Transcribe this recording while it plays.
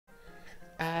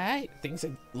things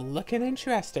are looking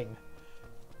interesting.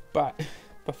 But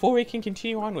before we can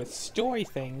continue on with story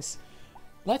things,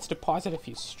 let's deposit a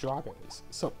few strawberries.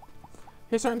 So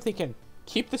here's what I'm thinking.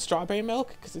 Keep the strawberry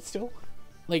milk, because it's still,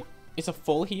 like, it's a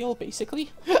full heal,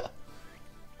 basically.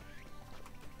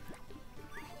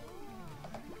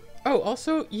 Oh,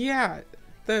 also, yeah,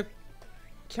 the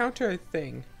counter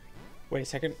thing. Wait a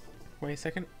second.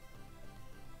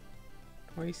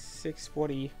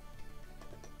 2640.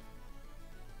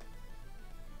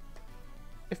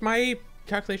 If my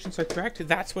calculations are correct,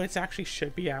 that's what it actually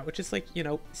should be at, which is like, you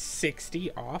know,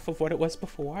 60 off of what it was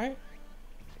before.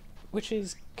 Which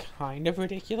is kind of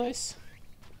ridiculous.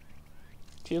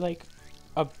 To, like,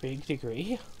 a big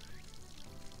degree.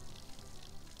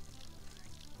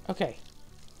 Okay.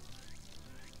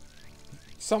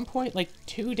 Some point, like,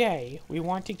 today, we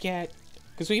want to get...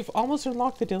 Because we've almost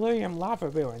unlocked the Delirium Lava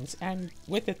Ruins, and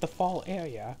with it, the Fall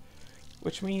area.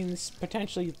 Which means,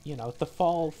 potentially, you know, the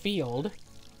Fall Field.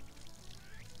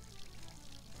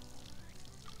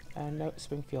 And no,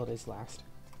 Springfield is last.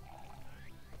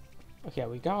 Okay,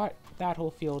 we got that whole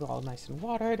field all nice and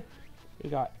watered. We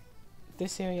got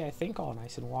this area, I think, all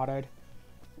nice and watered.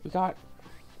 We got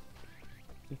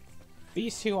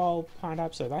these two all planted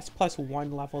up, so that's plus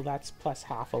 1 level, that's plus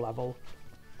half a level.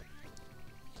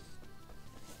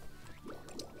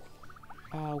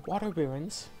 Water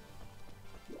ruins.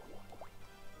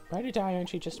 Try to die,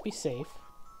 aren't you, just to be safe.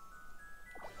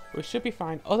 We should be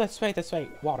fine. Oh, that's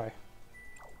right, water.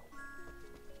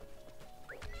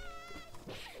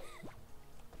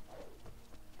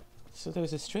 So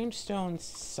there's a strange stone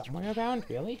somewhere around,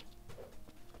 really?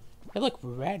 They look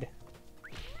red.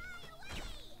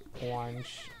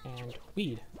 Orange and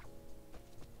weed.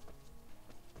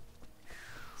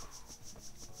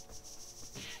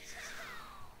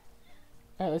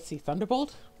 Alright, let's see.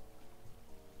 Thunderbolt?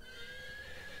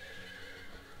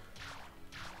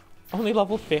 Only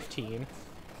level 15.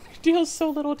 Deals so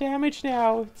little damage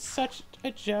now. It's such a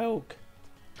joke.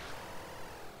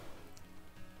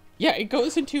 Yeah, it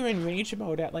goes into enrage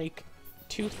mode at like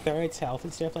 2/3 health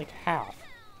instead of like half.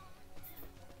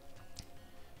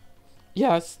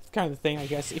 Yeah, that's kind of the thing, I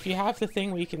guess. If you have the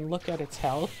thing where you can look at its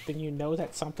health, then you know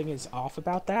that something is off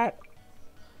about that.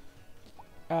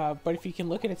 But if you can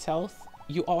look at its health,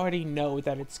 you already know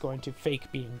that it's going to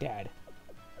fake being dead.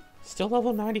 Still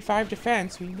level 95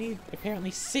 defense. We need apparently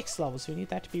 6 levels. We need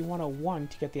that to be 101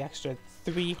 to get the extra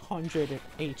 300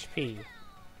 HP.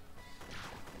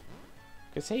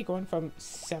 Because, hey, going from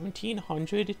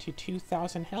 1700 to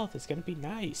 2000 health is going to be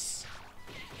nice.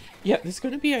 Yeah, there's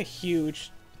going to be a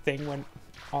huge thing when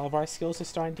all of our skills are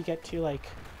starting to get to, like,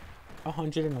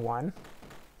 101.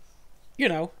 You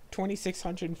know,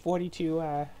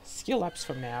 2642 skill ups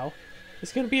from now.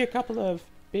 There's going to be a couple of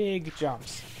big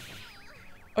jumps.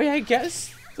 Oh, yeah, I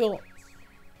guess they'll...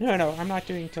 No, I'm not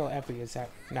doing till every is at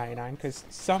 99, because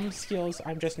some skills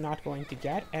I'm just not going to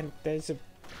get, and there's a...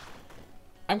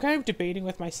 I'm kind of debating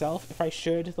with myself if I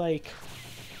should, like,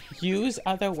 use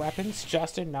other weapons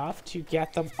just enough to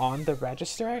get them on the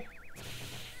register,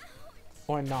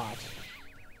 or not.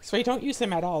 So if I don't use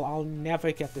them at all, I'll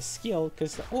never get the skill,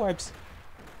 because the orbs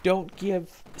don't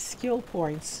give skill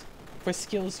points for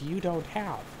skills you don't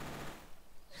have.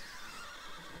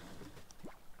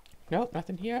 Nope,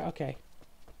 nothing here? Okay.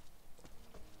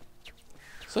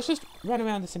 So let's just run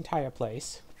around this entire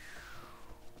place.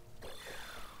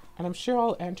 And I'm sure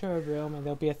I'll enter a room and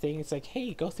there'll be a thing, it's like,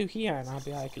 hey, go through here. And I'll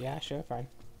be like, yeah, sure, fine.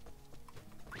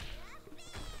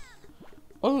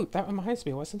 Oh, that reminds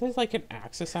me, wasn't there like an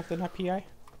axe or something up here?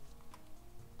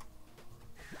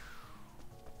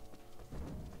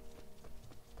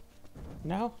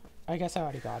 No? I guess I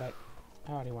already got it.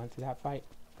 I already went through that fight.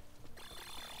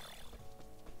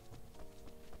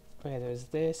 Okay, there's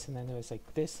this, and then there's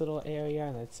like this little area,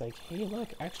 and it's like, hey, look,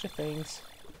 extra things.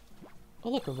 Oh,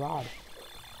 look, a rod.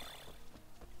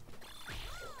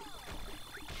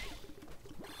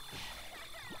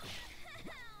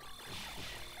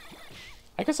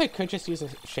 I guess I could just use a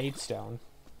shade stone.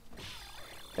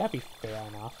 That'd be fair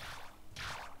enough.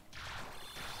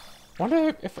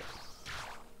 Wonder if...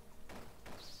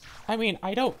 I mean,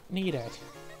 I don't need it.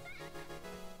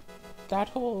 That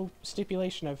whole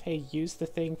stipulation of, hey, use the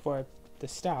thing for the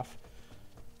stuff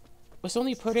was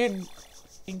only put in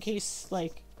case,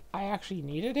 like, I actually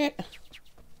needed it.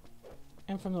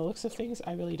 And from the looks of things,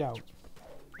 I really don't.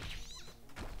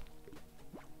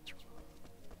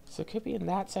 So it could be in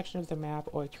that section of the map,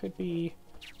 or it could be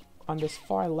on this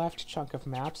far left chunk of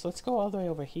maps. Let's go all the way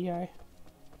over here.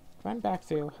 Run back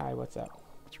through. Hi, what's up?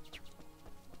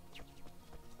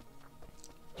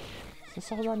 Let's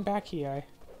all run back here.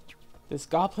 These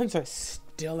goblins are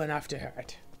still enough to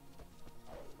hurt.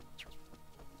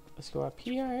 Let's go up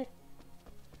here.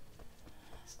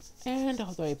 And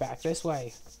all the way back this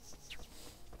way.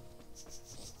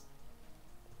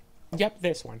 Yep,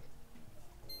 this one.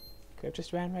 Could have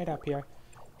just ran right up here.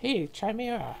 Hey,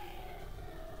 Chimera.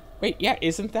 Wait, yeah,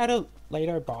 isn't that a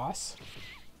later boss?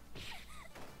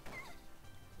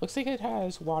 Looks like it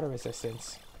has water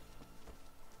resistance.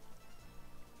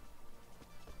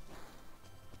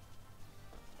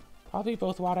 Probably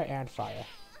both water and fire.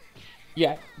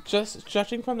 Yeah, just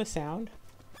judging from the sound,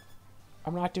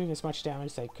 I'm not doing as much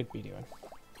damage as I could be doing.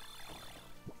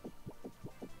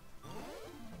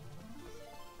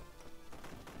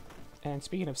 And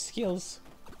speaking of skills,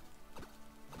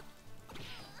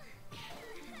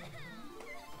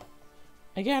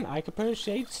 again, I could put a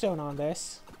Shade Stone on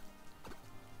this,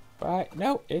 but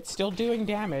no, it's still doing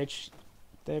damage.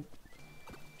 The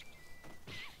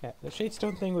Shade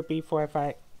Stone thing would be for if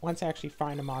once I actually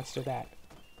find a monster that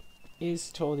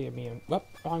is totally immune. Whoop,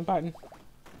 wrong button.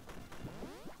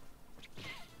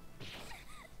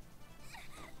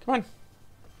 Come on.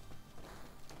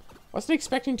 Wasn't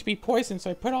expecting to be poisoned,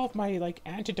 so I put all of my, like,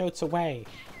 antidotes away.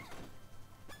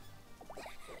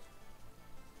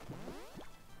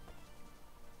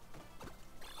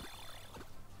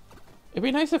 It'd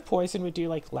be nice if poison would do,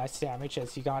 like, less damage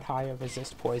as you got higher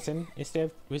resist poison, instead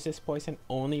of resist poison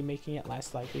only making it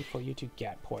less likely for you to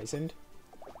get poisoned.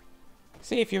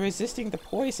 See, if you're resisting the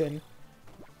poison,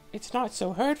 it's not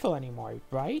so hurtful anymore,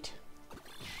 right?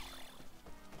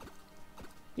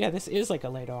 Yeah, this is like a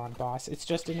later on boss. It's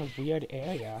just in a weird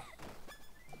area.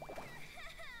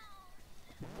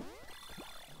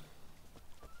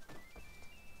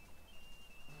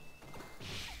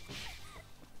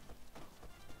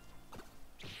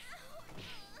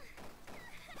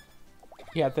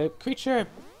 Yeah, the creature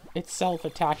itself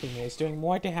attacking me is doing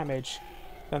more damage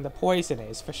than the poison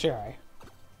is, for sure.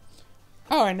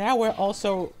 Oh, and now we're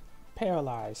also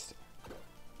paralyzed. I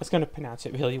was going to pronounce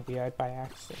it really weird by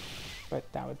accident,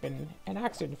 but that would have been an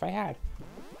accident if I had.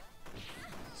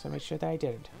 So make sure that I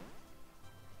didn't.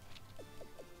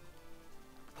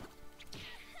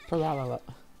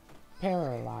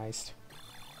 Paralyzed.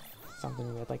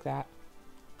 Something weird like that.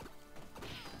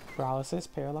 Paralysis,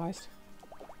 paralyzed.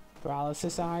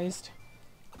 Paralysisized.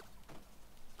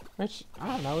 Which, I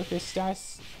don't know, if this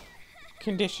dice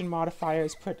condition modifier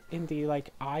is put in the, like,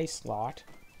 eye slot,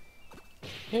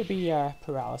 it'd be,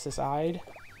 paralysis-eyed.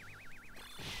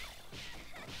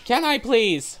 Can I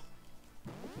please?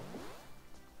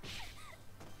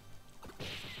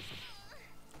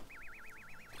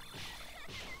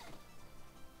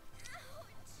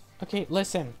 Okay,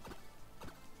 listen.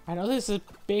 I know there's a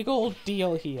big old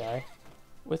deal here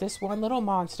with this one little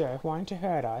monster wanting to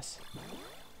hurt us.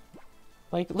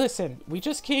 Like, listen, we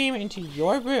just came into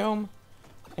your room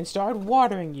and started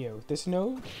watering you. There's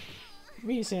no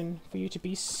reason for you to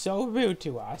be so rude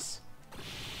to us.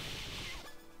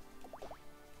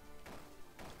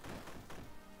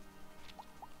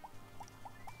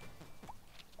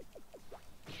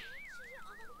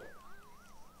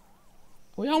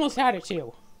 We almost had it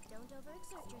too. Don't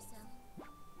overexert yourself.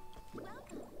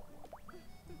 Welcome.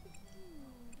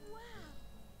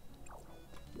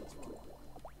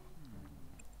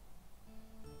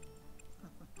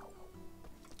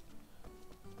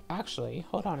 Actually,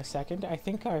 hold on a second. I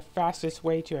think our fastest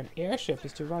way to an airship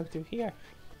is to run through here.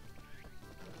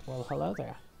 Well, hello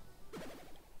there.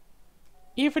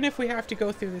 Even if we have to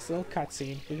go through this little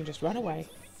cutscene, we can just run away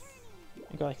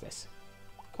and go like this.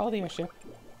 Call the airship.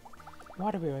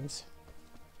 Water ruins.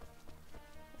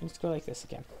 And just go like this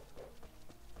again.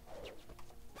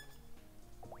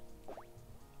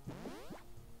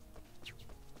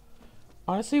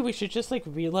 Honestly, we should just, like,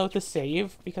 reload the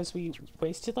save because we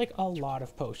wasted, like, a lot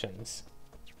of potions.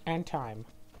 And time.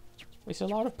 Wasted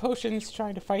a lot of potions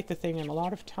trying to fight the thing and a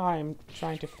lot of time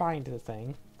trying to find the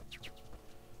thing.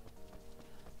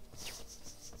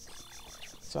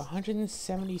 So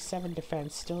 177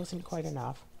 defense still isn't quite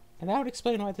enough. And that would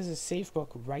explain why there's a save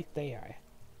book right there.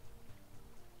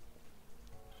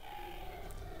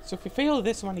 So if we fail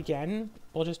this one again,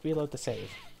 we'll just reload the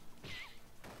save.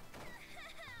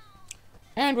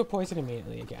 And we'll poison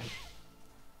immediately again.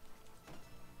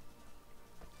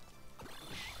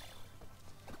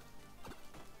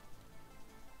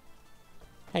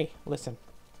 Hey, listen.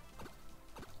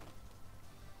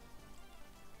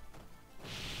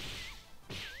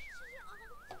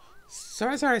 So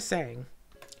as I was saying,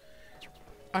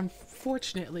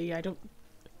 unfortunately, I don't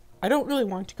really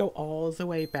want to go all the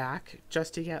way back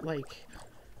just to get, like,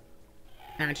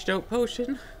 antidote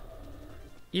potion.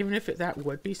 Even if that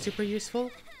would be super useful.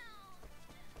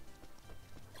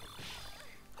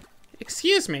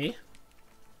 Excuse me.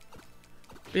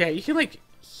 Yeah, you can, like,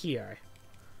 hear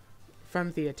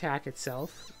from the attack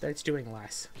itself that it's doing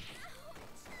less.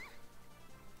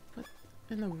 What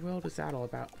in the world is that all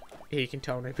about? Yeah, you can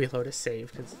totally reload a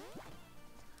save, because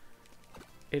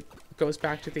it goes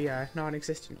back to the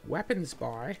non-existent weapons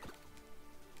bar.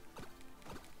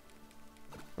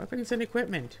 Weapons and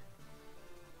equipment.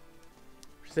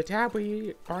 Which is a tab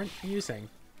we aren't using.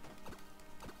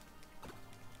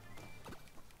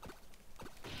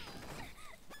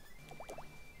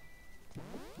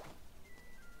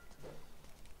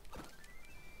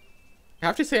 I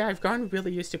have to say, I've gotten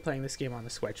really used to playing this game on the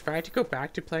Switch. If I had to go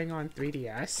back to playing on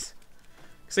 3DS,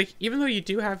 because like, even though you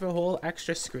do have a whole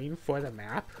extra screen for the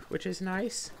map, which is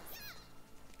nice.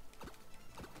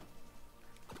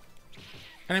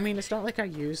 And I mean, it's not like I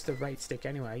use the right stick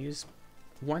anyway. I use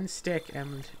one stick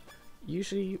and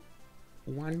usually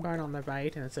one button on the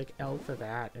right, and it's like L for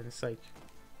that, and it's like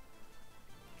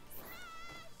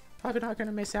probably not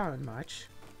gonna miss out on much.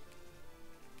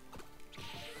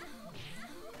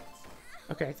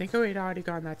 Okay, I think we'd already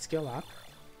gotten that skill up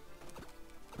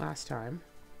last time.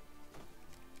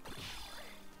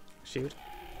 Shoot.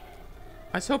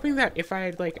 I was hoping that if I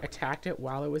had, like, attacked it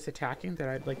while it was attacking, that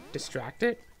I'd, like, distract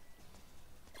it.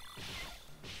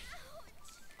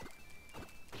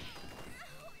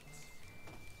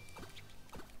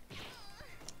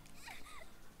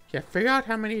 Yeah, figure out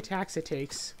how many attacks it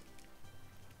takes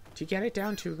to get it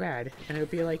down to red, and it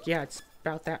would be like, yeah, it's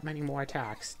about that many more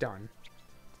attacks. Done.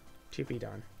 To be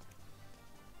done.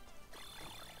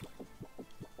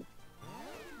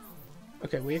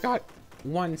 Okay, we got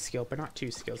one skill, but not two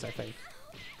skills, I think.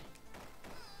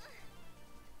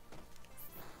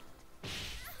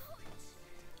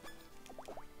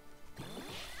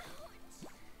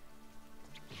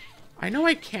 I know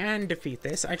I can defeat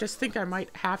this, I just think I might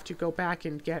have to go back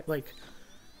and get, like,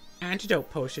 antidote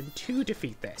potion to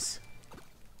defeat this.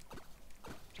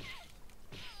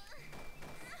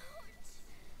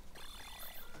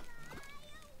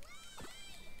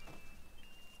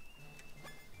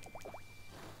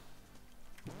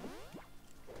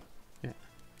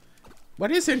 What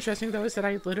is interesting, though, is that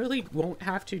I literally won't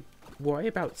have to worry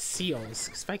about seals.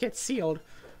 Because if I get sealed,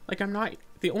 like, I'm not...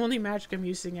 The only magic I'm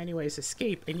using anyway is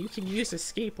escape, and you can use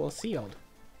escape while sealed.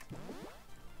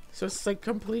 So it's, like,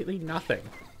 completely nothing.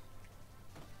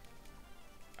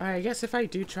 I guess if I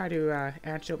do try to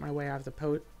antidote my way out of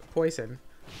the poison,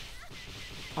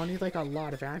 I'll need, like, a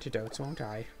lot of antidotes, won't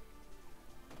I?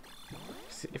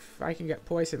 If I can get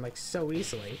poisoned, like, so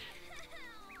easily...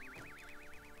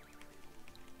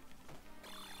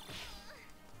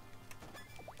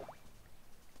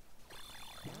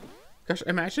 Gosh,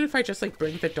 imagine if I just, like,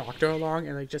 bring the doctor along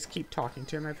and, like, just keep talking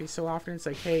to him every so often. It's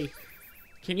like, hey,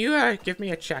 can you, give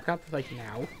me a checkup, like,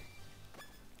 now?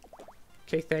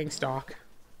 Okay, thanks, Doc.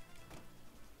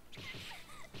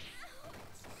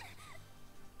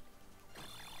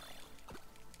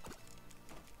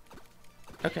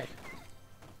 Okay.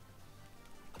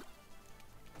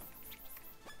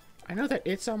 I know that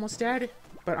it's almost dead,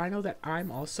 but I know that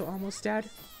I'm also almost dead.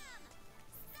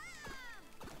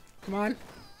 Come on.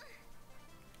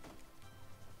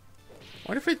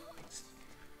 I wonder if it's...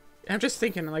 I'm just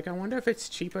thinking, like, I wonder if it's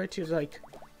cheaper to, like,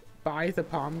 buy the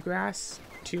palm grass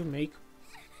to make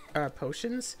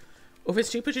potions, or if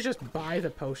it's cheaper to just buy the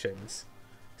potions.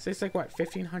 So it's like, what,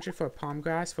 1,500 for a palm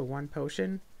grass for one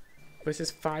potion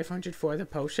versus 500 for the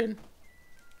potion?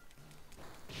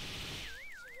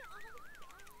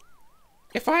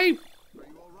 If I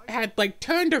had, like,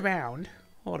 turned around...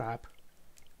 Hold up.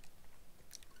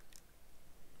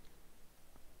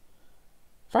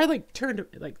 If I, like, turned...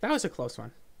 Like, that was a close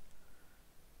one.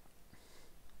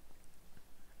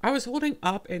 I was holding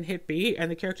up and hit B,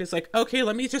 and the character's like, okay,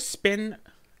 let me just spin...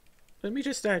 Let me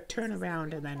just, turn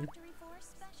around and then...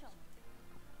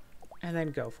 And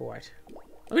then go for it.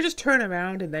 Let me just turn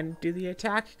around and then do the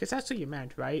attack, because that's what you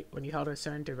meant, right? When you held a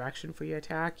certain direction for your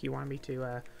attack, you want me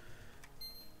to,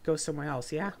 go somewhere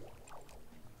else, yeah?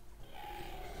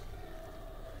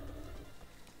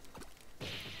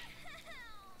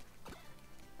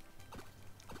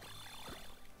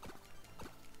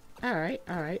 Alright,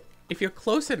 alright. If you're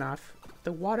close enough,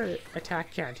 the water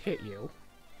attack can't hit you.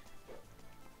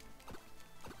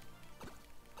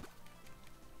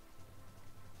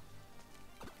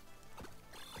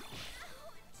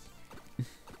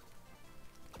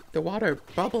 The water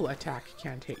bubble attack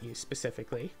can't hit you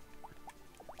specifically.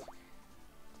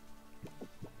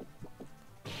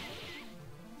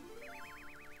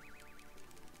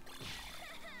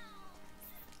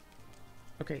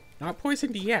 Okay, not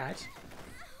poisoned yet.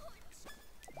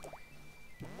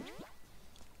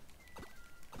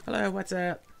 Hello, what's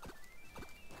up?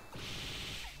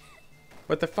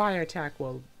 But the fire attack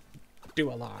will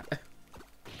do a lot.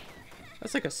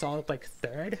 That's like a solid, like,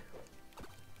 third.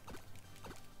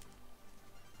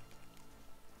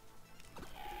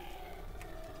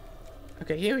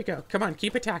 Okay, here we go. Come on,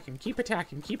 keep attacking. Keep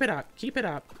attacking. Keep it up. Keep it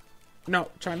up. No,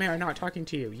 Chimera, I'm not talking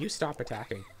to you. You stop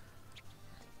attacking.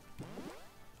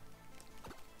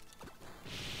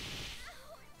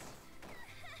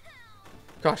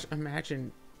 Gosh,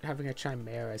 imagine having a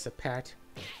Chimera as a pet.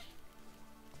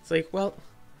 It's like, well...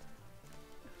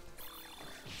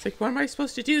 It's like, what am I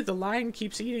supposed to do? The lion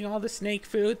keeps eating all the snake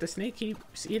food. The snake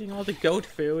keeps eating all the goat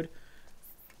food.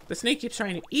 The snake keeps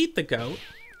trying to eat the goat.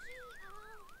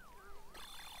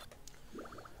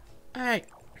 Alright.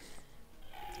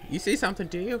 You see something,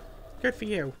 do you? Good for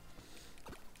you.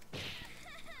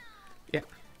 Yeah.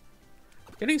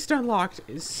 Getting stun locked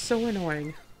is so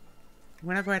annoying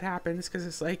whenever it happens, because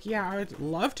it's like, yeah, I would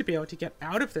love to be able to get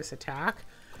out of this attack,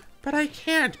 but I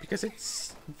can't because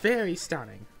it's very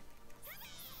stunning.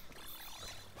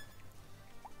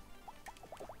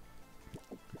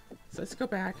 So let's go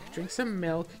back, drink some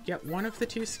milk, get one of the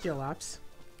 2 skill ups.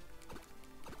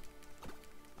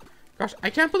 Gosh, I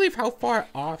can't believe how far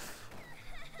off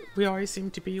we always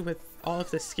seem to be with all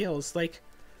of the skills. Like,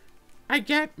 I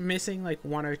get missing like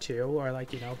 1 or 2, or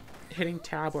like, you know, hitting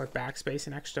tab or backspace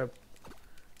an extra,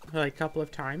 like, couple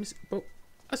of times, but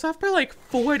I was off by like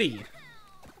 40.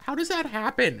 How does that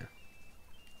happen?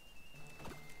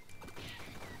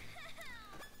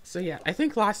 So yeah, I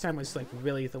think last time was like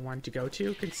really the one to go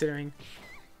to, considering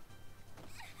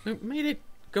we made it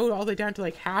go all the way down to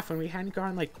like half and we hadn't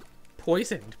gone like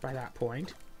poisoned by that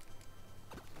point.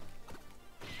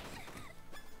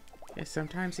 Yeah,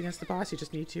 sometimes against the boss you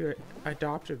just need to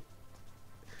adopt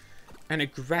an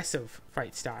aggressive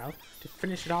fight style to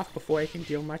finish it off before it can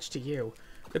deal much to you.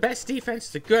 The best defense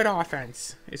is a good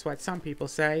offense, is what some people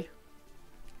say.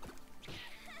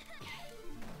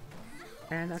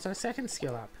 And that's our second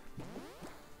skill up.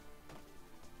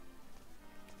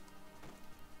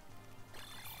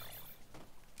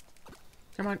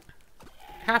 Come on.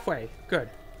 Halfway. Good.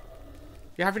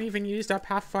 You haven't even used up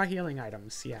half of our healing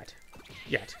items yet.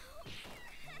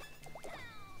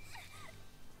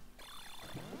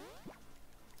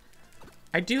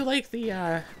 I do like the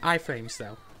iframes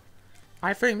though.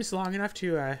 Iframes long enough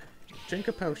to drink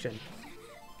a potion.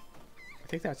 I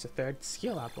think that's the 3rd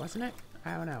skill up, wasn't it?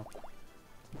 I don't know.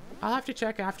 I'll have to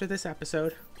check after this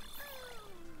episode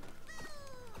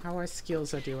how our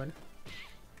skills are doing.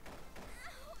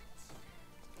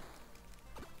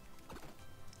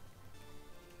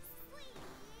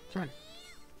 Come on.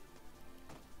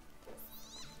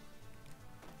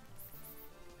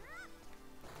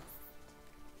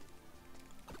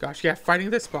 Gosh, yeah,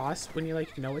 fighting this boss when you,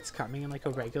 like, know it's coming in, like,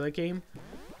 a regular game.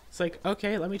 It's like,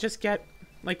 okay, let me just get,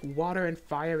 like, water and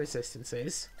fire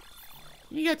resistances.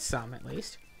 You get some, at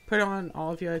least. Put on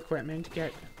all of your equipment,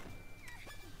 get...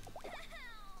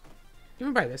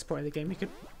 Even by this point of the game, you could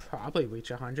probably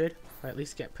reach 100, or at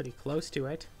least get pretty close to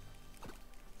it.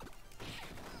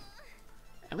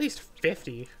 At least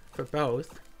 50 for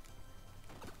both.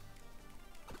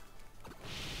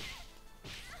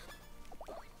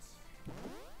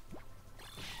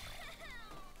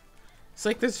 It's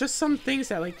like there's just some things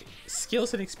that like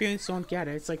skills and experience don't get.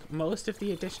 It's like most of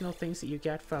the additional things that you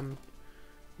get from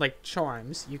like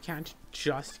charms, you can't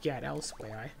just get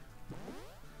elsewhere.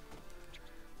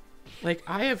 Like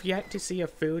I have yet to see a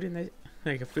food in the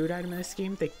a food item in this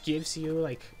game that gives you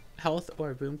like health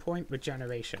or rune point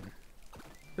regeneration.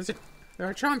 There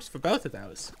are charms for both of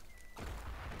those.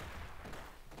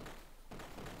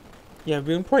 Yeah,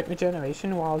 rune point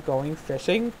regeneration while going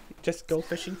fishing. Just go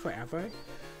fishing forever.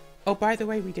 Oh, by the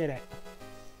way, we did it.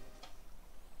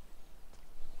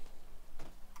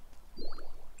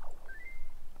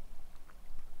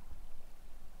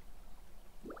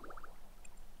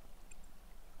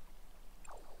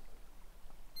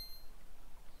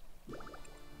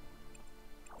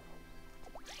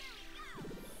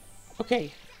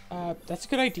 Okay, that's a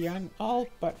good idea and all,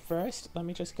 but first, let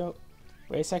me just go...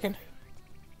 Wait a second.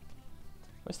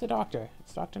 Where's the doctor?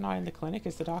 Is Doctor not in the clinic?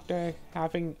 Is the doctor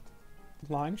having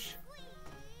lunch?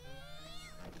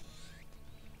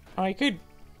 Oh, I could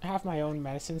have my own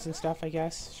medicines and stuff, I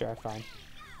guess. Sure, fine.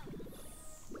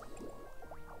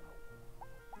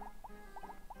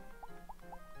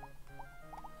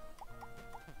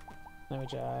 Let me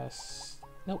just...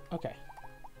 Nope, okay.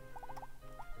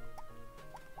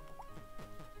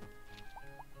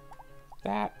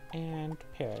 That and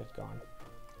pear is gone.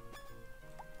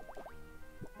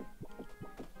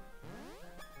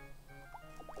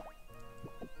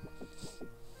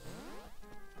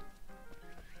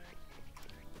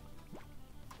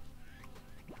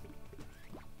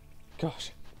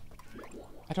 Gosh.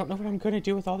 I don't know what I'm going to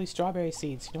do with all these strawberry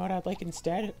seeds. You know what I'd like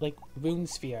instead? Like rune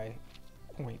sphere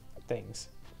point things.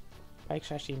 Like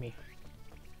sashimi.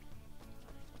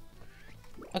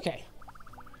 Okay.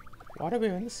 Water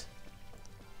runes.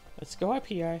 Let's go up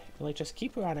here and like just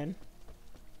keep running.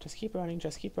 Just keep running,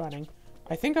 just keep running.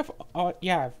 I think I've... Oh,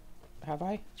 yeah. Have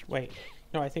I? Wait.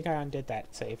 No, I think I undid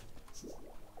that save.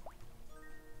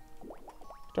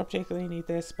 Don't particularly need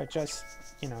this, but just,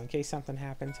 you know, in case something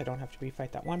happens, I don't have to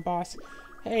refight that one boss.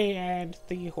 Hey, and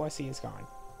the horsey is gone.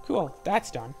 Cool,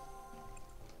 that's done.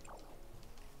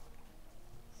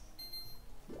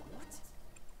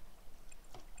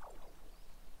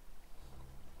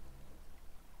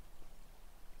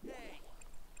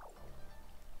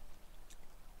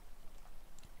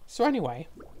 So anyway...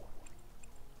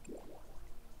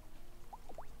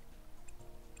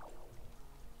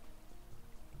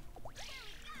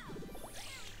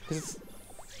 Because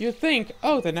you'd think,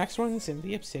 oh, the next one's in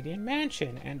the Obsidian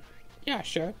Mansion. And yeah,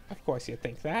 sure, of course you'd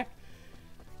think that.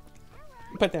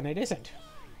 But then it isn't.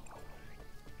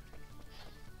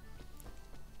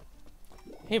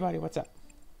 Hey, buddy, what's up?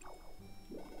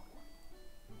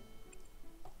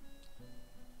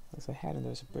 There's a head and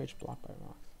there's a bridge blocked by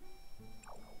rocks.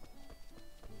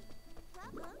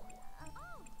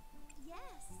 Oh, yes.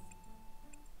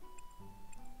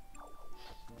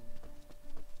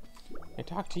 I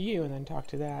talk to you and then talk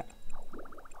to that.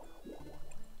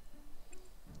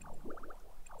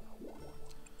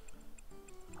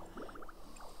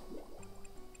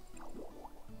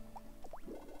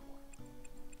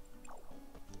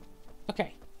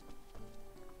 Okay.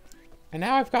 And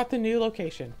now I've got the new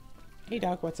location. Hey,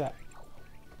 Doug, what's up?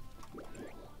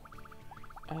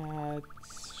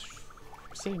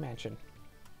 City Mansion.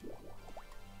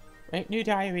 Right, new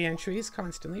diary entries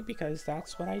constantly because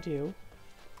that's what I do.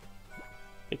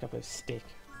 Pick up a steak.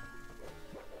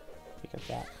 Pick up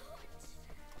that.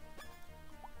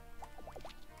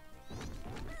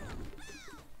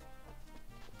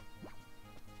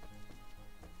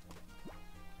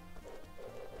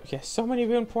 Yeah, so many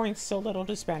rune points, so little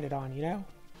to spend it on, you know?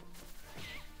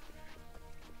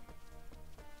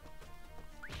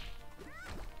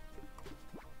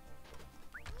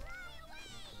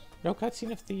 No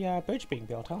cutscene of the bridge being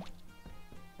built, huh?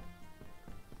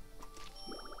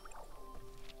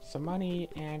 Some money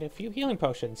and a few healing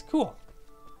potions. Cool.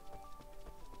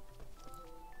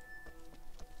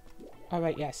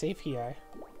 Alright, yeah, save here.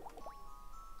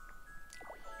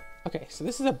 Okay, so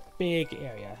this is a big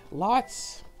area.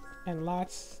 Lots and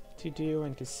lots to do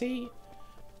and to see.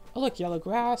 Oh, look, yellow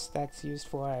grass. That's used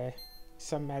for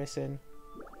some medicine.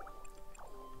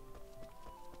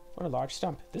 What a large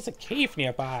stump. There's a cave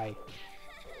nearby.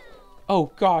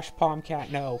 Oh gosh, Palmcat,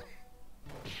 no.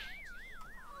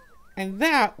 And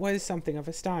that was something of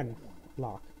a stun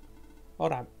lock.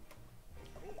 Hold on.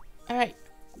 Alright,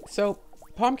 so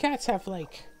Palmcats have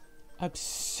like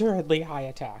absurdly high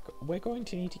attack. We're going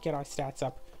to need to get our stats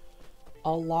up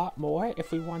a lot more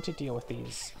if we want to deal with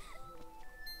these.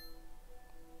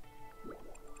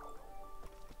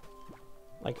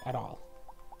 Like, at all.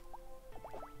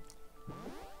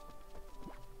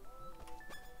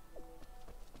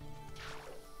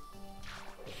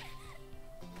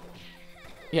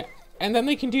 Yeah, and then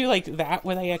they can do like that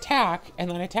where they attack, and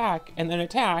then attack, and then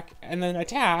attack, and then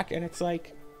attack, and it's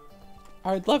like...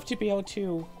 I would love to be able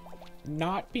to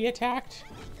not be attacked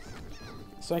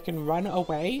so I can run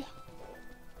away.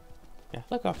 Yeah,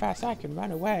 look how fast I can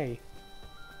run away.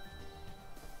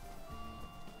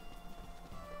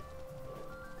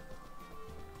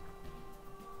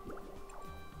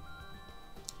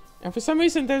 And for some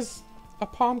reason there's a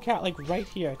Palmcat like right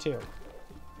here too.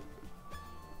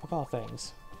 Of all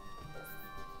things.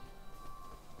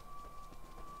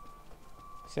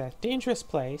 It's a dangerous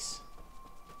place.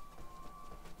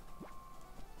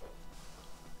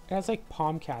 It has like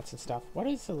Palmcats and stuff. What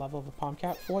is the level of a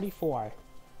Palmcat? 44.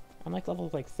 I'm like level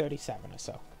like 37 or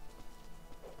so.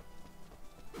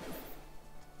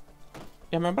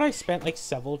 Yeah, remember I spent like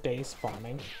several days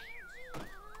farming?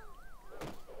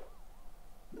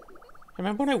 I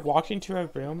remember when I walked into a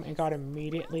room and got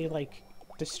immediately like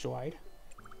destroyed.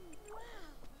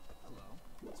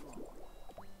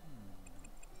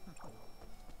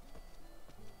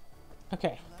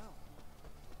 Okay.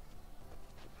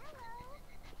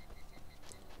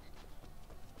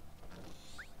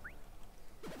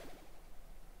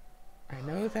 I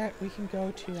know that we can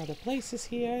go to other places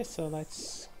here, so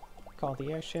let's call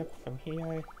the airship from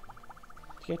here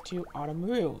to get to Autumn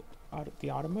Road. The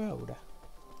Autumn Road.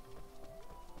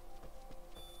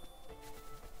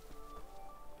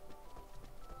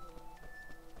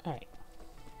 Alright.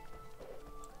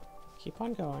 Keep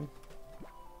on going.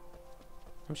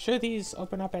 I'm sure these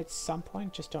open up at some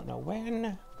point, just don't know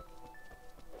when.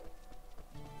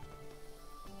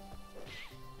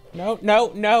 No,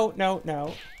 no, no, no,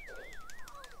 no.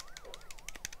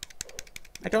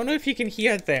 I don't know if you can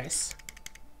hear this.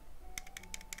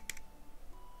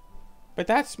 But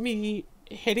that's me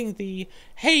hitting the,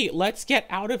 hey, let's get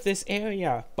out of this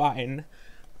area button.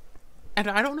 And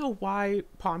I don't know why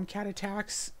palm cat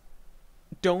attacks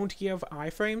don't give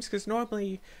iframes, because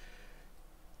normally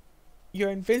you're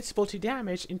invincible to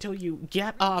damage until you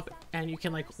get up and you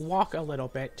can like walk a little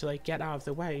bit to like get out of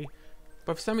the way.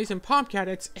 But for some reason palm cat,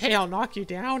 it's, hey, I'll knock you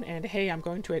down, and hey, I'm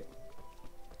going to it,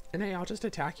 and hey, I'll just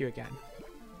attack you again.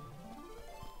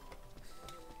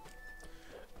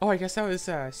 Oh, I guess I was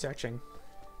searching.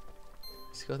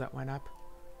 Skill that went up.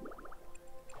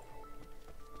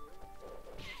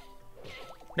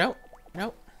 No,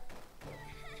 no.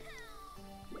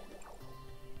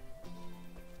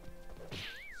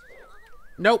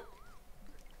 Nope.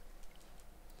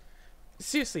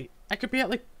 Seriously, I could be at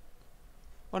like,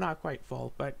 well, not quite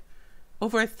full, but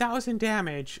over 1,000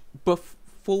 damage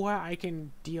before I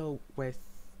can deal with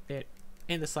it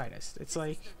in the slightest. It's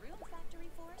like,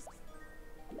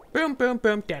 boom, boom,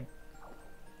 boom, dead.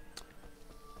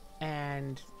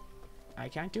 And I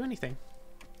can't do anything.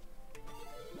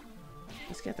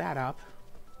 Let's get that up.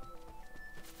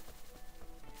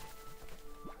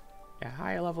 Yeah,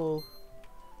 higher level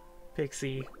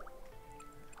Pixie.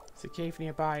 Is a cave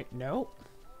nearby? Nope.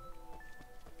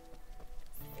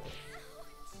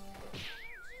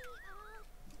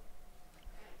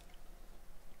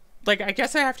 Like, I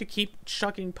guess I have to keep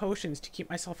chugging potions to keep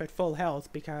myself at full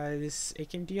health, because it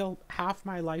can deal half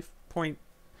my life pool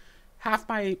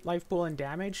and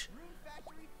damage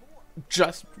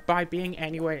just by being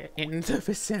anywhere in the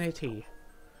vicinity.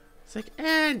 It's like,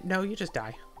 and no, you just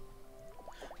die.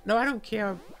 No, I don't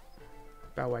care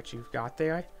about what you've got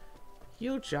there.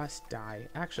 You'll just die.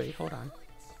 Actually, hold on.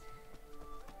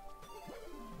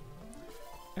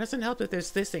 It doesn't help that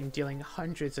there's this thing dealing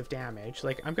hundreds of damage.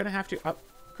 Like, I'm gonna have to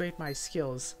upgrade my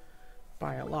skills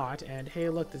by a lot. And hey,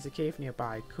 look, there's a cave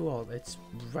nearby. Cool. It's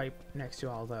right next to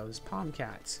all those palm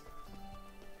cats.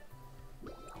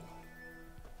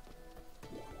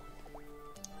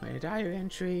 Write a diary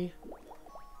entry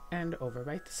and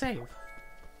overwrite the save.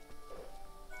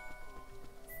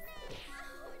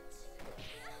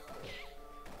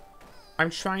 I'm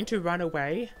trying to run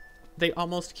away. They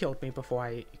almost killed me before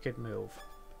I could move.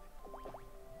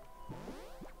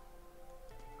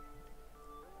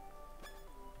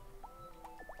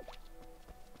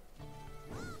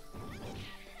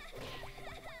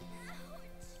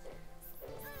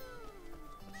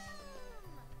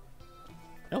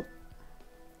 Nope.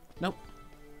 Nope.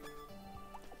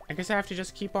 I guess I have to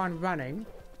just keep on running.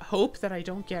 Hope that I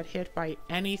don't get hit by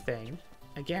anything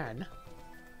again.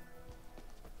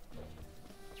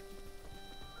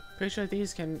 Pretty sure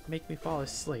these can make me fall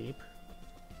asleep.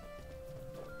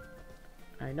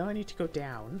 I know I need to go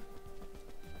down.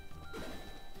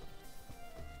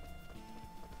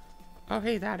 Oh,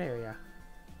 hey, that area.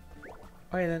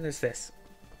 Oh, and then there's this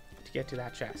to get to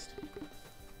that chest.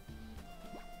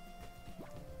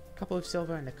 A couple of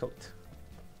silver and a coat.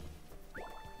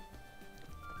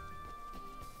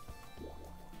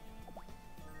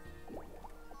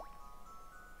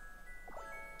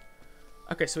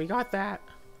 Okay, so we got that.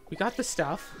 We got the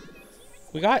stuff.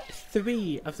 We got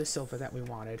 3 of the silver that we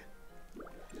wanted.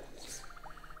 So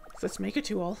let's make a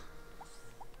tool.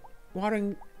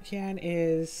 Watering can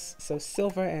is so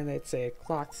silver, and it's a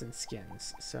cloths and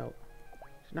skins. So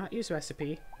do not use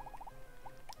recipe.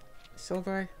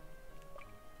 Silver.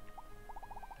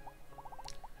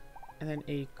 And then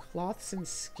a cloths and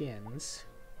skins.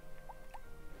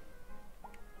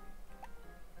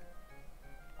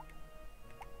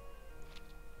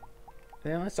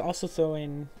 Then let's also throw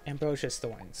in Ambrosia's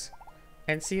Thorns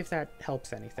and see if that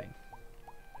helps anything.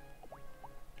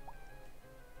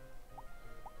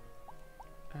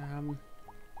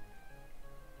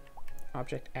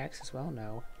 Object X as well?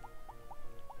 No.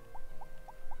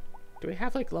 Do we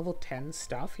have like level 10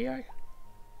 stuff here?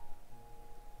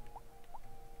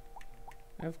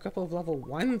 I have a couple of level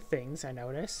 1 things I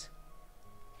notice.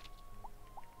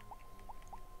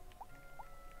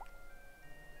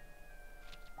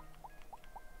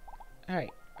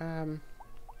 Alright,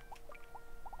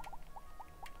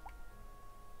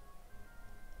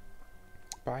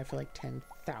 buy for like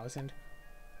 10,000.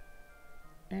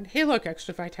 And hey look,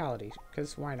 extra vitality,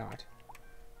 because why not?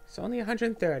 It's only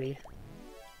 130.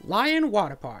 Lion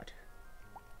water part.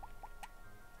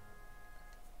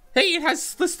 Hey, it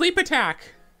has the sleep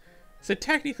attack! So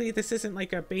technically this isn't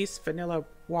like a base vanilla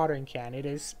watering can. It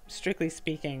is, strictly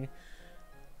speaking,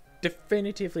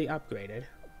 definitively upgraded.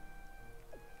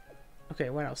 Okay,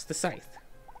 what else? The scythe.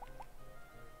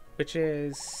 Which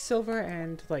is silver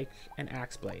and, like, an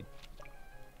axe blade.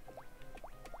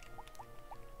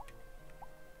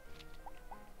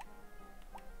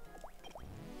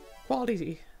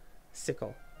 Quality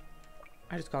sickle.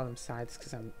 I just call them scythes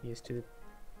because I'm used to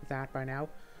that by now.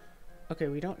 Okay,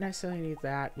 we don't necessarily need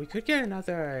that. We could get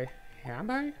another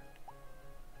hammer,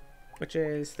 which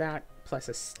is that plus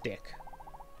a stick.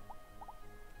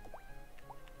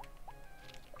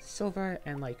 Silver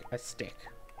and like a stick.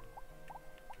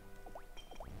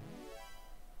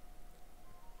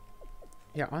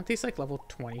 Yeah, aren't these like level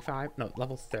 25? No,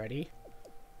 level 30.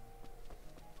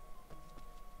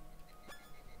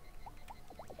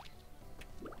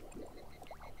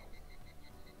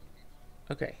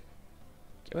 Okay.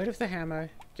 Get rid of the hammer.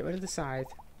 Get rid of the scythe.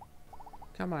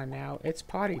 Come on now. It's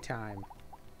party time.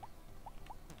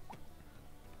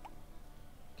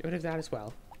 Get rid of that as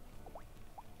well.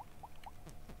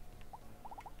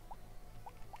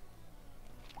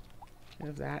 Get rid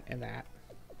of that and that.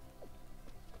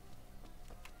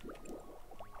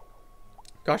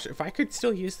 Gosh, if I could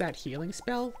still use that healing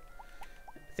spell,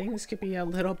 things could be a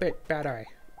little bit better,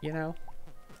 you know?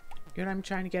 You know what I'm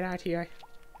trying to get at here?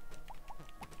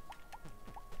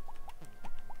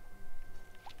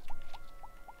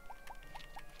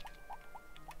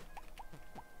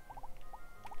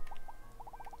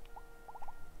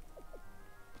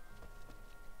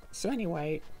 So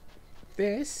anyway,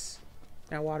 this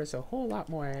now waters a whole lot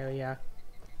more area.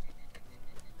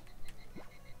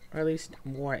 Or at least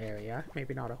more area.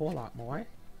 Maybe not a whole lot more.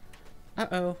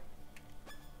 Uh-oh.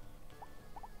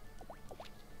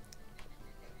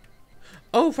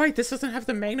 Oh, right, this doesn't have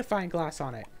the magnifying glass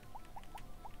on it.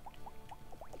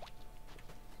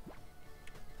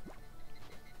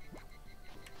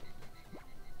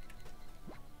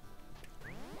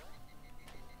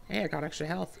 Hey, I got extra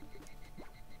health.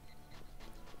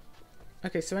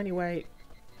 Okay, so anyway,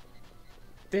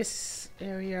 this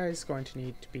area is going to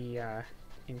need to be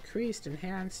increased,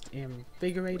 enhanced,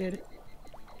 invigorated.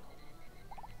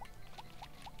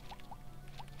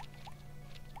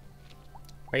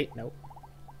 Wait, nope.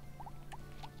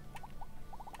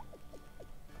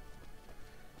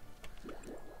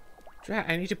 Drat,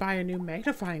 I need to buy a new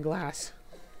magnifying glass.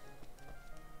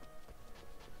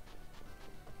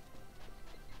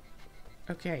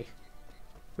 Okay.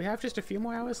 We have just a few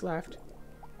more hours left.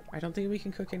 I don't think we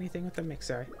can cook anything with the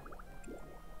mixer.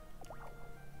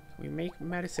 We make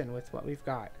medicine with what we've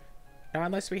got. Now,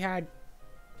 unless we had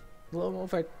a little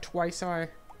over twice our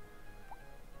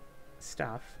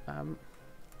stuff.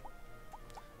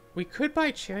 We could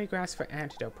buy cherry grass for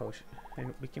antidote potion.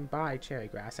 And we can buy cherry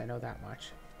grass, I know that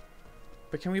much.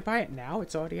 But can we buy it now?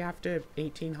 It's already after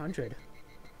 1800.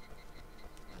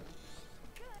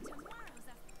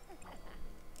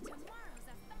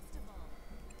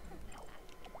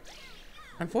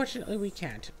 Unfortunately, we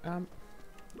can't. I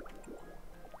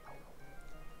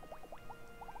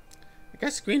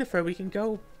guess Greenifer, we can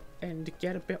go and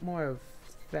get a bit more of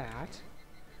that.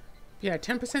 Yeah,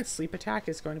 10% sleep attack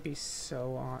is going to be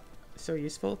so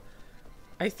useful.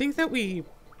 I think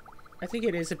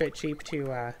it is a bit cheap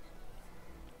to,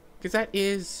 because that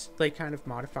is, like, kind of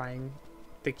modifying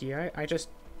the gear. I just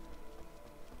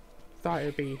thought it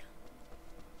would be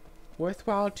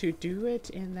worthwhile to do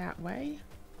it in that way.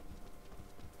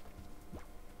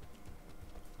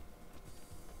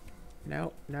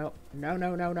 No, no, no,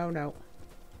 no, no, no, no.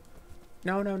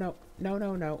 No, no, no, no,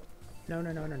 no, no. No,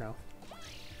 no, no, no, no.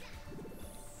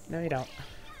 No, you don't.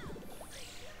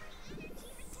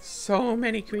 So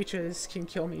many creatures can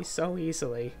kill me so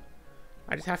easily.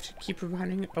 I just have to keep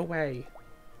running away.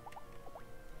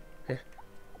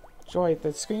 Joy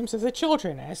the screams of the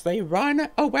children as they run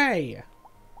away.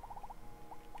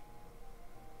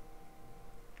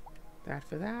 That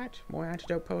for that. More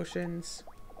antidote potions.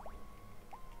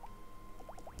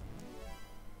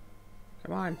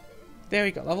 Come on. There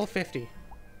we go. Level 50.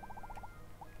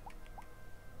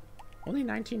 Only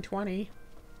 1920.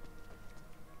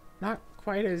 Not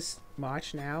quite as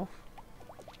much now.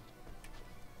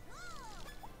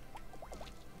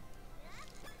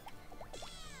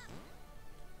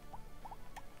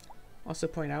 Also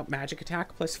point out magic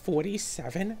attack plus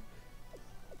 47.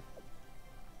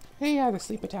 Hey, yeah, the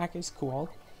sleep attack is cool.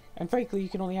 And frankly, you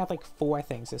can only have like 4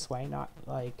 things this way, not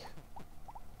like...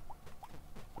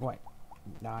 What?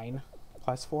 9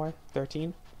 plus 4?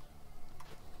 13?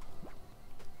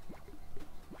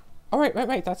 Oh,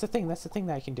 right. That's the thing. That's the thing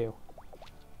that I can do.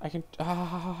 I can...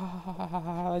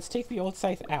 let's take the old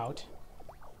scythe out.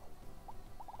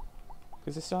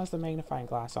 Because it still has the magnifying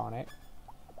glass on it.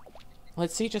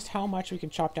 Let's see just how much we can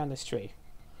chop down this tree.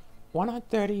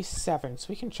 137, so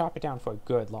we can chop it down for a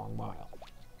good long while.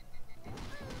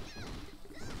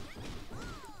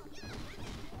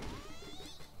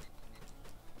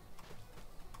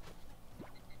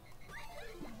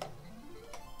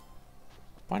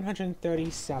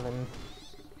 $137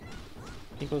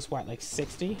 equals what, like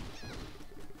 60?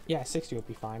 Yeah, 60 would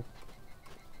be fine.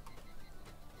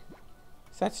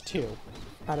 So that's 2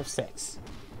 out of 6.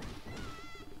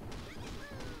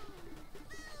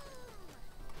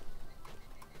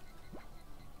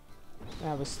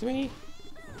 That was 3.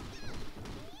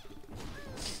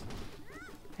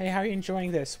 Hey, how are you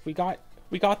enjoying this? We got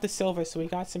the silver, so we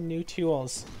got some new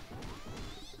tools.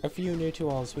 A few new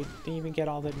tools. We didn't even get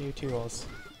all the new tools.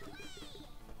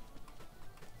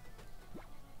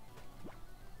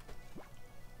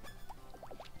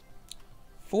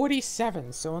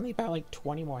 $47, so only about like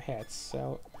 20 more hits,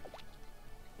 so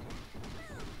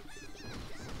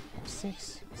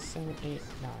 6, 7, 8,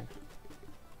 9.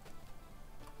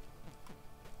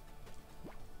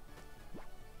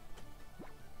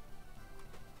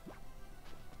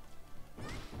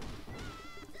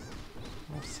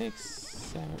 Six,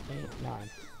 7, 8, 9.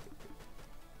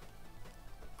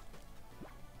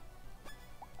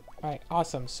 Alright,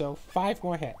 awesome. So 5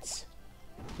 more hits.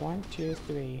 1, 2,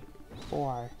 3,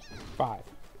 4, 5.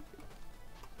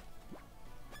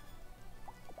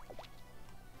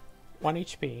 1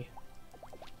 HP.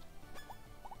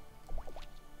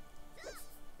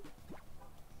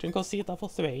 Twinkle Seed level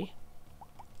 3.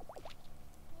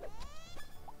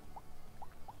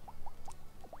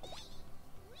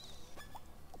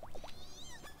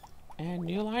 And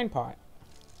new line pot.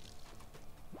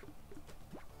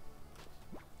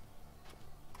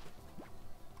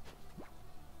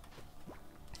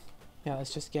 Yeah,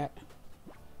 let's just get...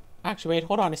 Actually, wait,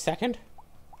 hold on a second.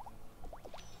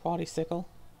 Quality sickle.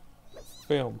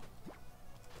 Boom.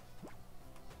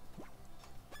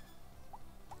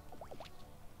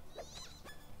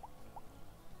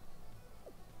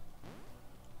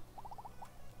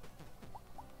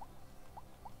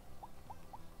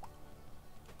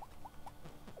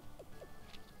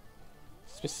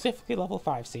 Specifically level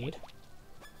 5 seed.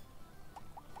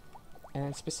 And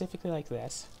then specifically like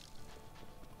this.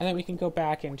 And then we can go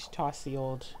back and toss the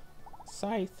old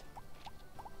scythe.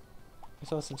 As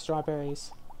well as some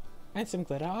strawberries. And some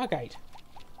glitter augite.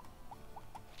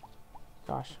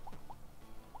 Gosh.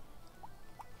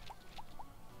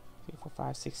 3, 4,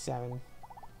 5, 6, 7.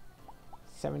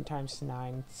 7 times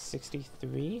 9,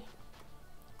 63.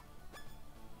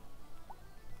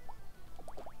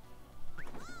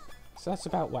 So that's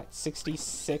about, what,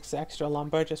 66 extra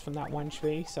lumber just from that one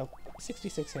tree? So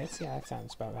 66 hits, yeah, that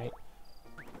sounds about right.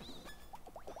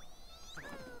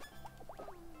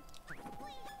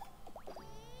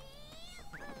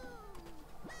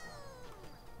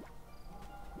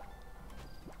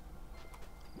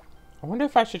 I wonder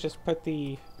if I should just put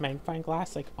the magnifying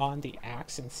glass, like, on the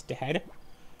axe instead.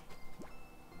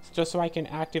 Just so I can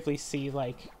actively see,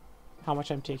 like, how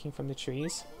much I'm taking from the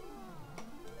trees.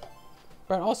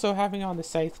 But also having on the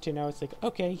scythe to know it's like,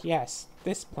 okay, yes,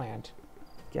 this plant.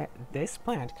 Get this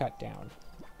plant cut down.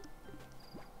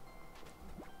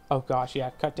 Oh gosh,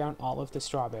 yeah, cut down all of the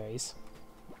strawberries.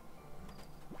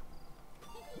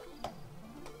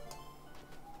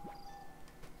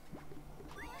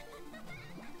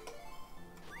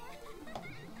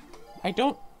 I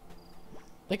don't...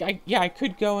 Like, I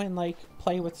could go and, like,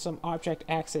 play with some object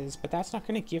X's, but that's not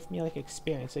going to give me, like,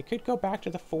 experience. I could go back to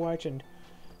the forge and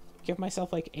give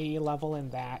myself, like, a level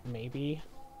in that, maybe.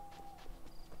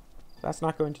 That's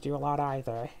not going to do a lot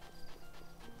either.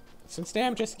 So instead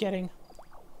I'm just getting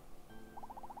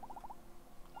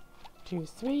 2,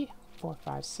 3, 4,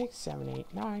 5, 6, 7,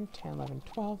 8, 9, 10, 11,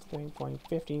 12, 13, 14,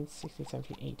 15, 16,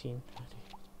 17, 18,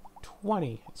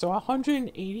 20. So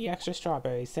 180 extra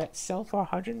strawberries that sell for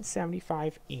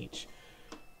 175 each.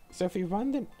 So if you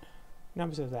run the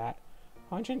numbers of that,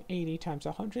 180 times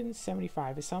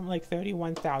 175 is something like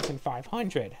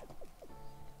 31,500.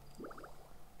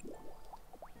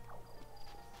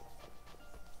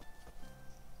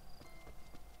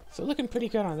 So looking pretty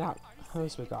good on that,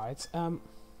 those regards.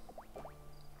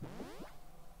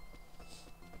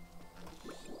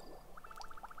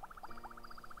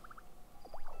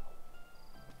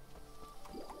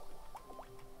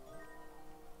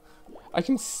 I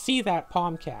can see that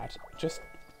palm cat just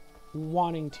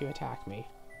wanting to attack me.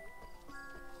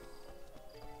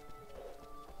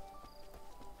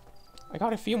 I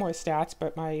got a few more stats,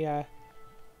 but my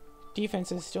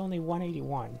defense is still only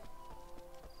 181.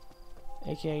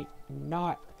 AKA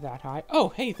not that high. Oh,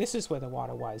 hey, this is where the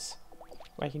water was.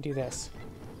 Where I can do this.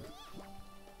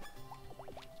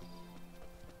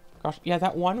 Gosh, yeah,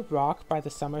 that one rock by the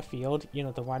summer field, you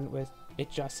know, the one with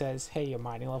it just says, hey, your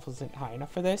mining level isn't high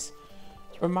enough for this,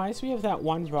 reminds me of that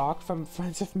one rock from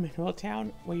Friends of Mineral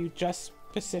Town where you just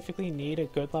specifically need a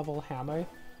good level hammer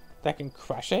that can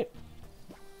crush it.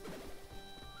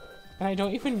 And I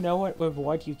don't even know what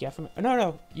reward you get from it.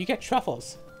 No, you get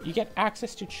truffles. You get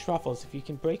access to truffles. If you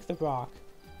can break the rock,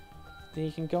 then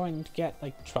you can go and get,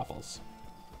 like, truffles.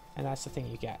 And that's the thing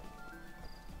you get.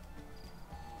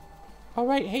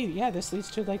 Alright, hey, yeah, this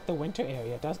leads to, like, the winter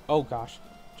area. Does oh, gosh.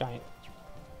 Giant.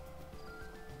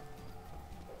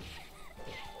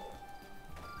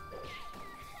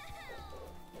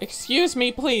 Excuse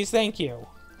me, please, thank you.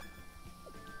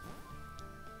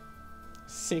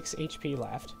 6 HP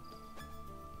left.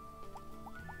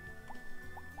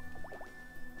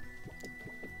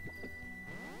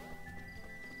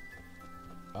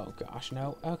 Oh gosh,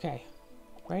 no. Okay.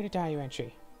 Write a diary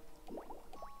entry.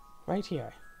 Right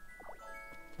here.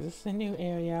 This is a new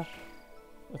area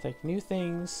with like new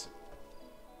things.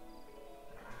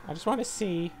 I just want to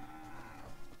see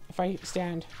if I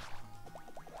stand.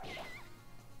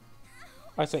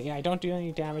 Oh, so yeah, I don't do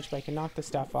any damage, but I can knock the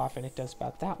stuff off, and it does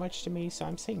about that much to me, so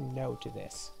I'm saying no to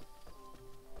this.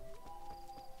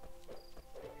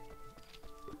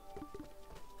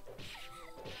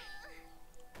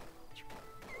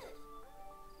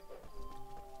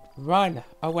 Run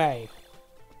away.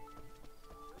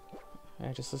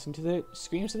 I just listen to the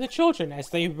screams of the children as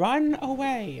they run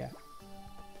away.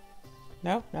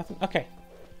 No? Nothing? Okay.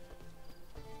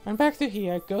 Run back through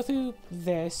here, go through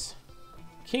this.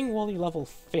 King Wooly level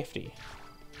 50.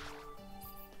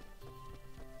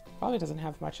 Probably doesn't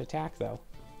have much attack though.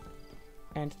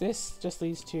 And this just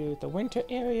leads to the winter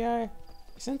area.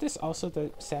 Isn't this also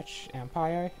the Setch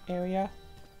Empire area?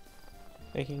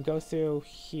 They can go through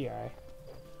here.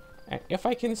 And if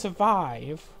I can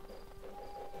survive...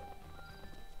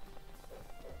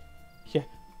 Yeah.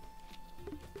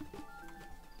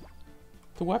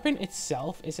 The weapon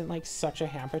itself isn't like such a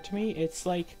hamper to me. It's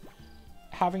like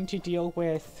having to deal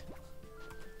with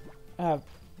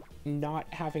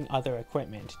not having other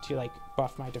equipment to like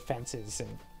buff my defenses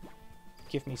and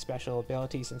give me special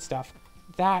abilities and stuff.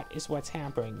 That is what's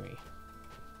hampering me.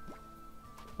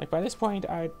 Like by this point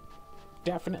I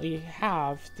definitely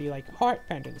have the like heart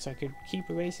pendant, so I could keep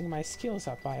raising my skills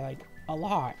up by like a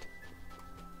lot.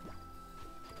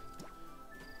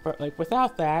 But like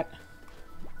without that,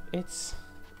 it's,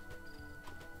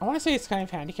 I want to say it's kind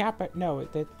of handicapped, but no,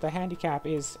 the handicap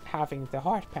is having the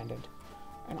heart pendant.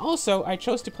 And also, I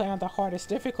chose to play on the hardest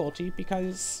difficulty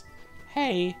because,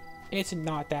 hey, it's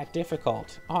not that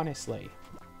difficult, honestly.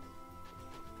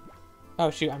 Oh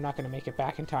shoot, I'm not going to make it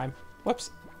back in time. Whoops.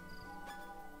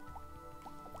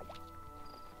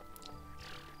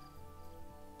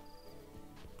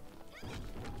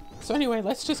 So anyway,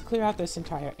 let's just clear out this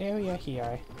entire area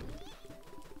here.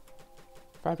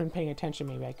 If I'd been paying attention,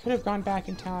 maybe I could have gone back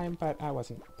in time, but I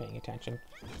wasn't paying attention.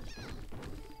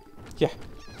 Yeah,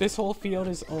 this whole field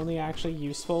is only actually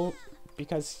useful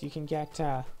because you can get,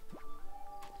 because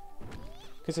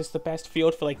it's the best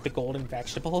field for, like, the golden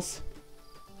vegetables.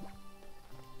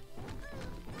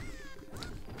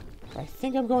 I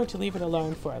think I'm going to leave it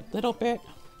alone for a little bit.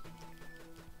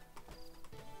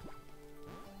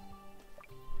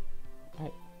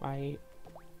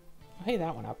 Hey,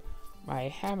 that one up. My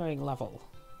hammering level.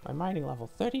 My mining level,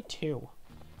 32.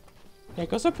 Yeah, it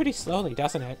goes up pretty slowly,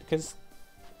 doesn't it? Because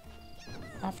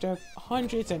after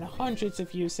hundreds and hundreds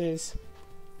of uses,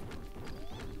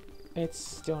 it's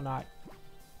still not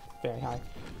very high.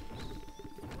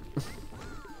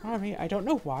 I mean, I don't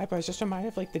know why, but I was just reminded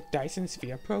of like the Dyson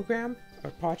Sphere program, or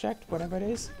project, whatever it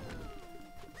is.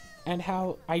 And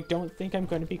how I don't think I'm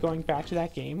going to be going back to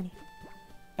that game.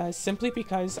 Simply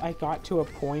because I got to a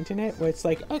point in it where it's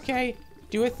like, okay,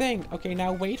 do a thing. Okay,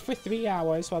 now wait for 3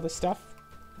 hours while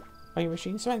your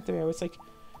machines run through. It's like,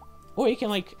 or you can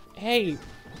like, hey,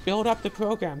 build up the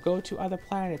program, go to other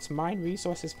planets, mine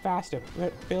resources faster,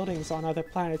 buildings on other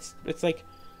planets. It's like,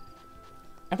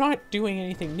 I'm not doing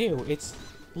anything new. It's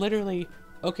literally,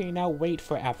 okay, now wait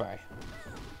forever.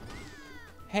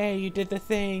 Hey, you did the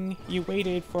thing. You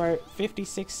waited for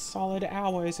 56 solid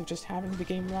hours of just having the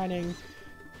game running.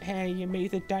 Hey, you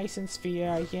made the Dyson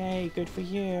Sphere, yay, good for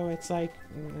you. It's like,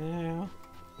 no.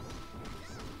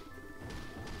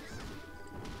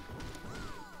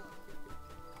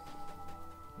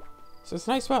 So it's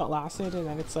nice while it lasted, and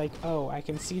then it's like, oh, I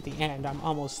can see the end, I'm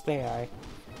almost there.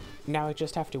 Now I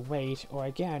just have to wait, or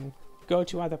again, go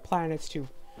to other planets to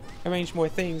arrange more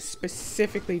things,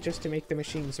 specifically just to make the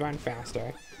machines run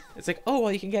faster. It's like, oh,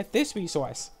 well, you can get this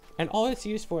resource, and all it's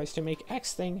used for is to make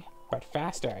X thing, but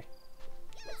faster.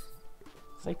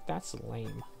 It's like, that's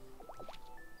lame.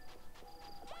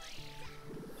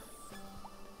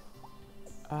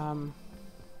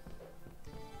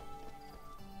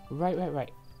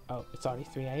 Right. Oh, it's already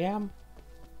 3 a.m.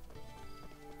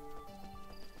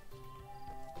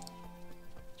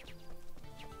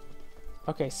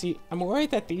 Okay, see, I'm worried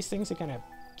that these things are gonna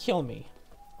kill me.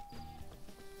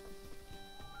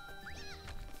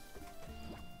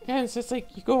 Yeah, it's just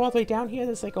like, you go all the way down here,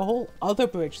 there's like a whole other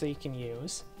bridge that you can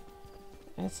use.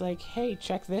 And it's like, hey,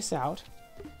 check this out.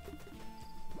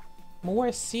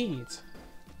 More seeds.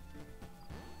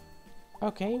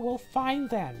 Okay, well, fine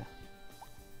then.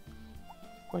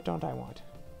 What don't I want?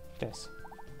 This.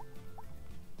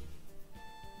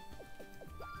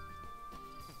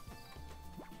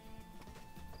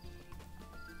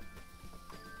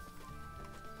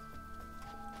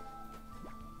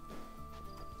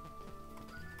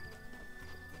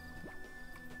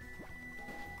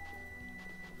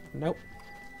 Nope.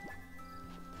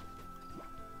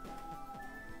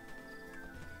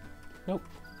 Nope.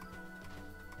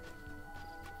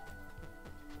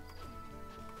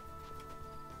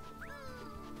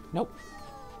 Nope.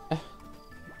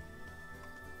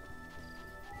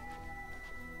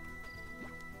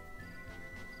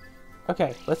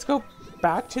 Okay, let's go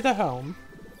back to the home.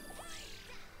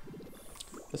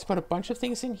 Let's put a bunch of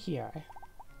things in here.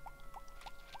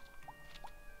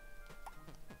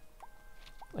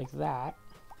 Like that.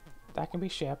 That can be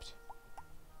shipped.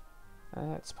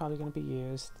 That's probably going to be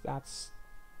used. That's...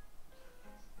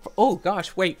 Oh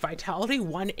gosh, wait, Vitality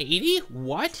 180?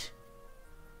 What?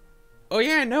 Oh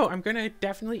yeah, no, I'm gonna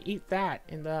definitely eat that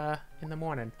in the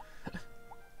morning.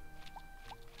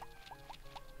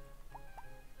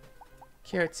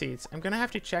 Carrot seeds. I'm gonna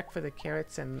have to check for the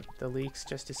carrots and the leeks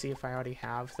just to see if I already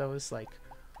have those, like,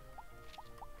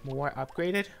 more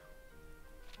upgraded.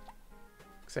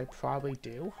 Because I probably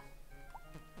do.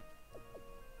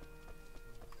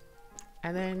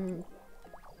 And then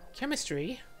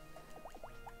chemistry.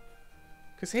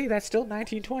 Because, hey, that's still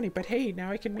 1920, but hey,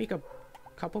 now I can make a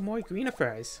couple more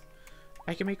greenifers.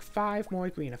 I can make 5 more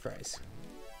greenifers.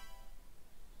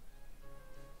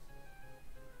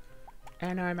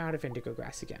 And I'm out of indigo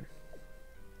grass again.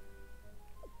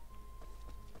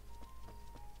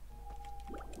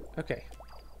 Okay.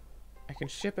 I can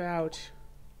ship out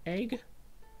egg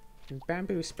and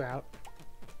bamboo sprout.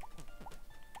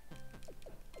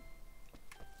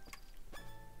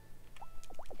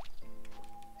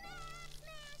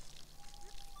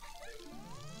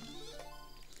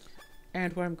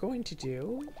 And what I'm going to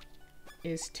do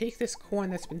is take this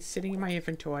corn that's been sitting in my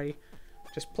inventory,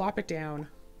 just plop it down,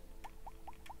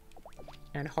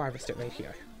 and harvest it right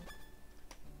here.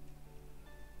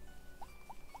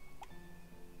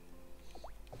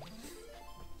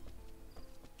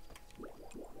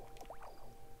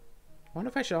 I wonder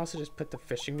if I should also just put the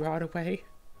fishing rod away,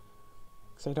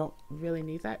 because I don't really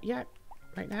need that yet,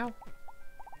 right now.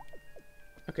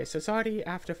 Okay, so it's already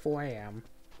after 4 a.m.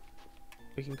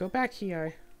 We can go back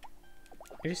here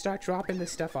and just start dropping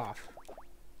this stuff off.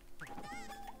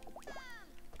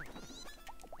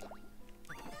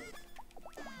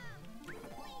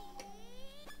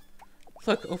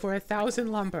 Look, over 1,000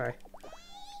 lumber.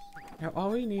 Now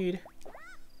all we need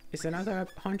is another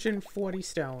 140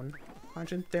 stone,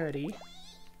 130,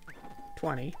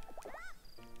 20.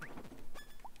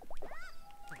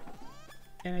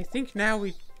 And I think now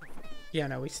we... Yeah,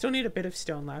 no, we still need a bit of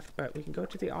stone left, but we can go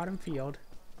to the autumn field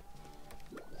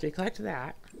to collect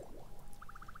that.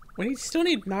 We still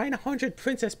need 900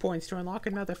 princess points to unlock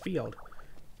another field.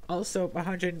 Also,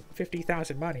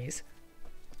 150,000 monies.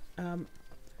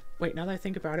 Wait, now that I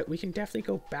think about it, we can definitely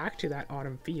go back to that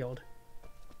autumn field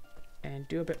and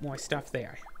do a bit more stuff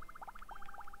there.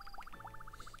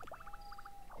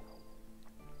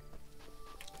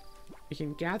 We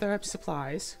can gather up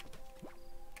supplies.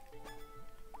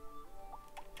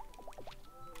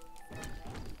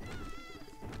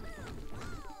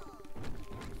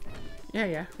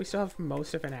 Yeah, we still have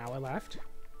most of an hour left.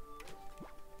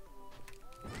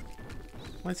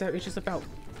 Once that reaches about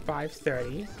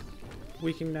 5:30,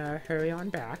 we can hurry on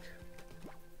back.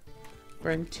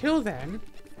 But until then,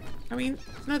 I mean,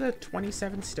 another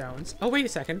 27 stones. Oh, wait a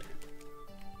second.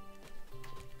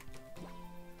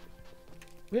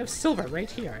 We have silver right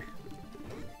here.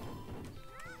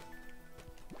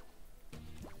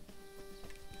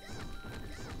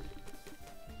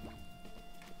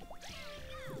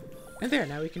 And there,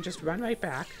 now we can just run right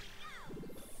back.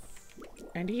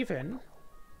 And even...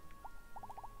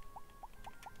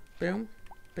 Boom,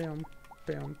 boom,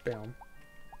 boom, boom.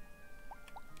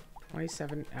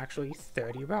 27, actually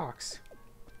 30 rocks.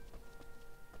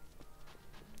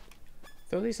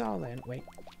 Throw these all in. Wait.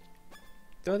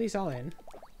 Throw these all in.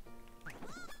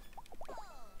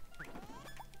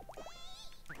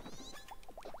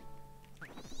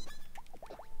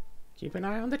 Keep an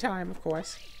eye on the time, of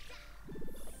course.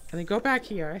 And then go back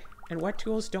here. And what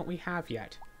tools don't we have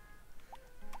yet?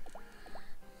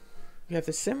 We have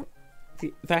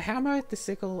the hammer, the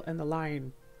sickle, and the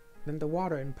line. Then the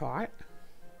watering pot.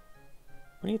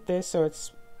 We need this, so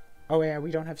it's... Oh yeah,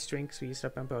 we don't have strings. We used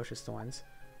up ambitious ones.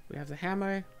 We have the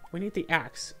hammer. We need the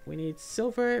axe. We need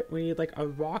silver. We need like a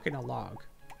rock and a log.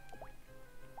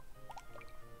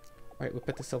 Alright, we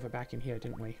put the silver back in here,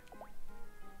 didn't we?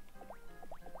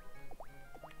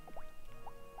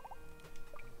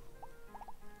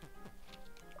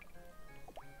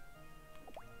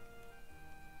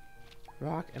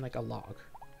 Rock and like a log.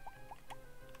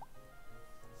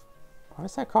 Why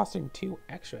is that costing 2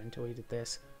 extra until we did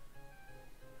this?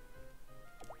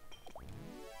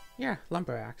 Yeah,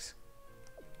 lumber axe.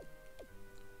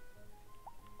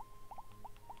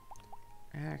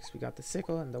 Axe, we got the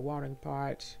sickle and the watering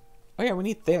pot. Oh yeah, we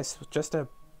need this with just a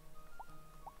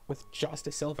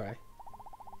silver.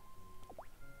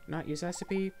 Not use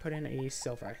recipe, put in a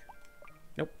silver.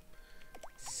 Nope.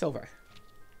 Silver.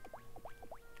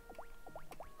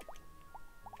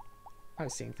 I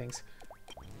was seeing things.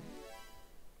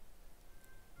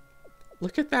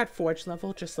 Look at that forge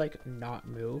level just like not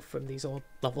move from these old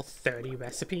level 30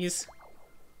 recipes.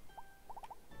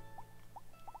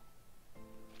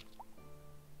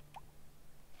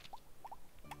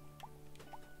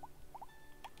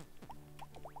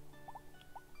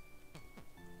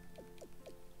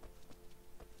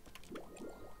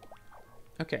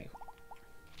 Okay.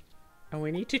 And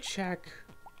we need to check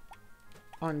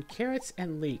on carrots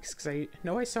and leeks, because I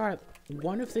know I saw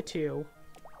one of the two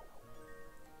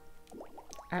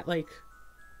at like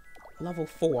level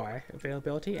 4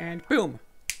 availability, and boom!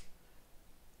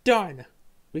 Done!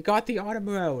 We got the autumn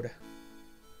road.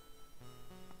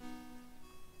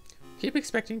 Keep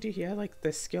expecting to hear like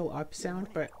the skill up sound,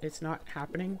 but it's not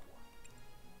happening.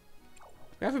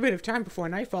 We have a bit of time before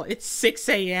nightfall. It's 6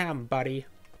 a.m., buddy.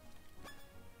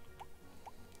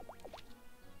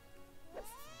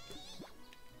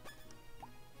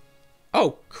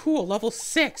 Oh, cool, level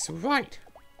 6, right.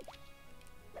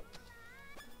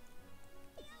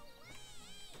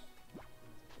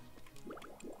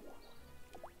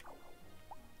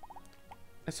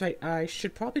 That's right, I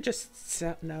should probably just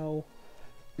set... No,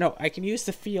 I can use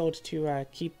the field to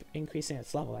keep increasing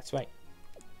its level, that's right.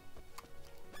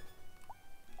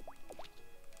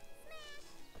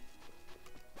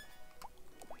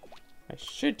 What I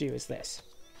should do is this.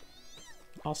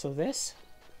 Also this.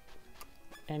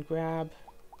 And grab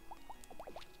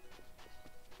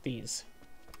these.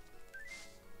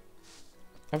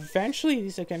 Eventually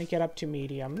these are going to get up to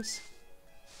mediums.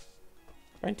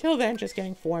 But until then, just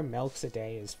getting 4 milks a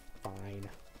day is fine.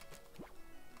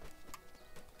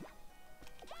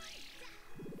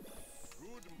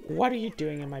 What are you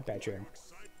doing in my bedroom?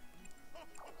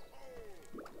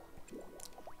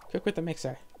 Cook with the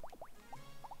mixer.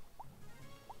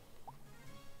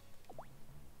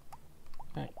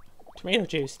 Alright. Tomato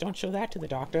juice. Don't show that to the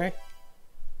doctor.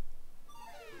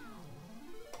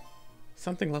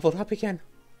 Something leveled up again.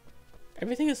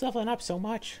 Everything is leveling up so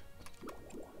much.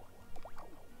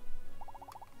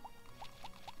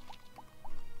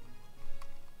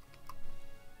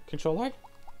 Controller?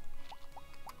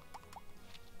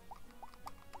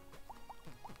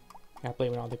 Not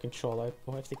blaming on the controller,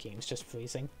 or if the game's just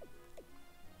freezing.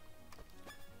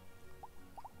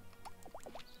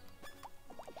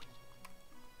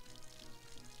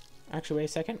 Actually, wait a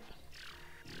second.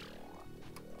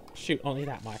 Shoot, only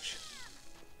that much.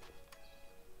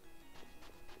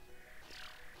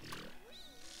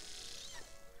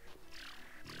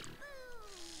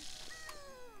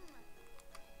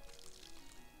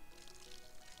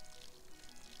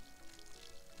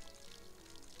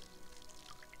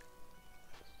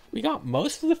 We got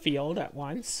most of the field at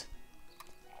once.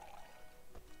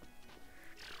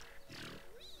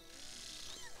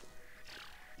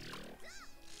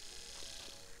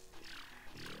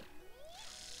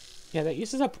 Yeah, that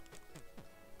uses up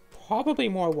probably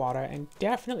more water and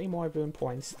definitely more boon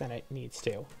points than it needs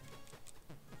to.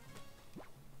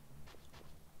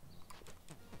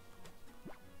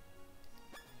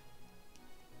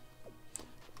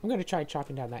 I'm going to try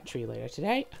chopping down that tree later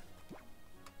today.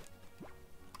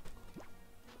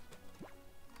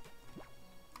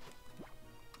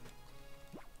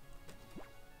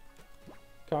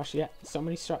 Gosh, yeah, so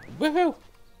many woohoo!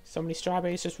 So many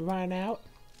strawberries just running out.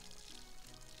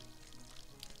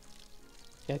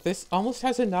 Yeah, this almost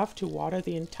has enough to water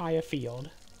the entire field.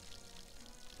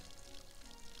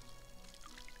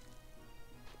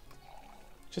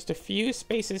 Just a few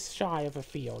spaces shy of a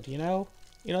field, you know?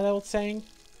 You know that old saying?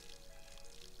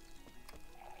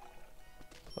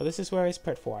 Well, this is where he's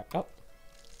put for it. Oh.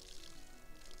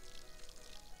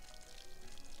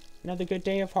 Another good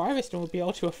day of harvest, and we'll be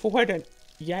able to afford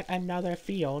yet another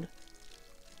field.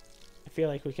 I feel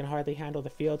like we can hardly handle the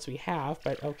fields we have,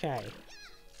 but okay.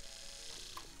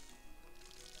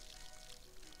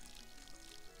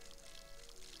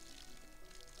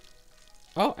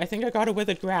 Oh, I think I got a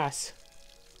withered grass.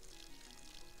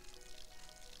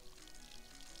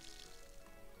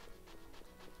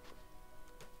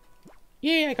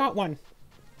 Yeah, I got one.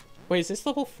 Wait, is this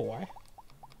level 4?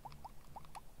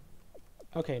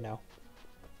 Okay, no.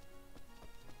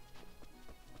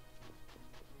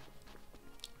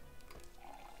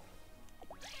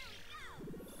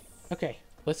 Okay,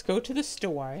 let's go to the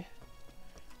store.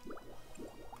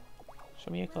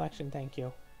 Show me a collection, thank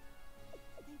you.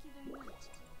 Thank you very much.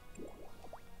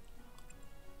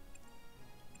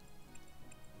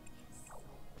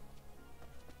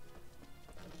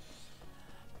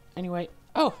 Anyway,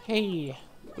 oh, hey,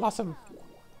 Blossom.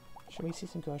 Show me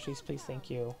some groceries, please, thank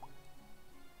you.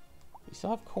 We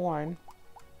still have corn.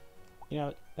 You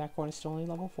know, that corn is still only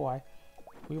level 4.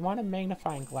 We want a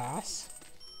magnifying glass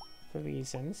for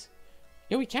reasons.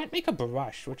 Yeah, we can't make a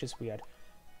brush, which is weird.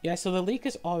 Yeah, so the leek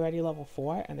is already level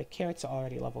 4, and the carrots are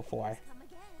already level 4. Come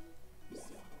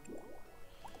again.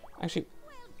 Actually,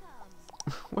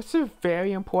 Welcome. what's a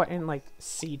very important, like,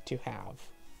 seed to have?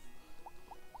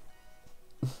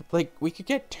 Like, we could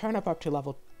get turnip up to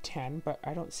level 10, but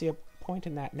I don't see a point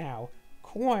in that now.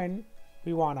 Corn,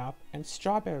 we want up, and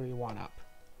strawberry we want up.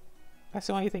 That's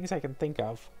the only things I can think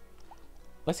of.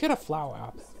 Let's get a flower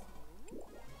up.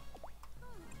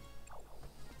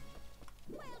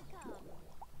 Welcome.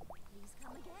 Please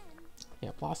come again.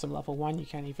 Yeah, Blossom level 1, you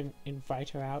can't even invite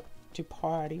her out to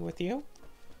party with you.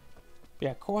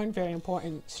 Yeah, corn, very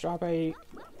important. Strawberry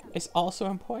is also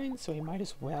important, so we might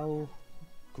as well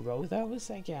grow those,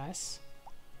 I guess.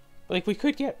 But, like, we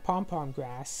could get pom-pom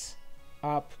grass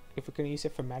up if we're going to use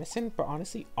it for medicine, but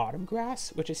honestly, autumn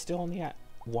grass, which is still only at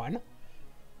 1,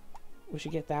 we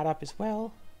should get that up as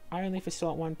well. Iron leaf is still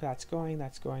at 1, but that's growing,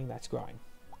 that's growing, that's growing.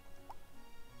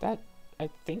 That, I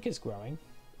think, is growing.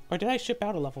 Or did I ship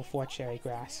out a level 4 cherry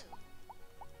grass?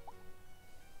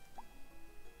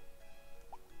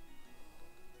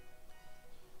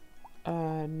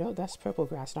 No, that's purple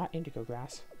grass, not indigo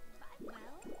grass. Well,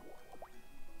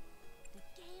 the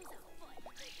game's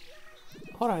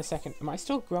afoot. Hold on a second, am I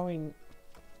still growing?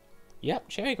 Yep,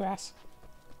 cherry grass.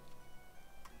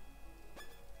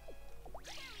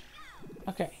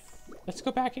 Okay, let's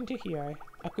go back into here,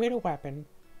 upgrade a weapon,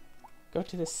 go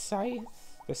to the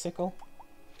scythe, the sickle,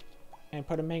 and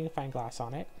put a magnifying glass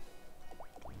on it.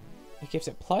 It gives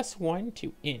it +1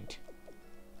 to int.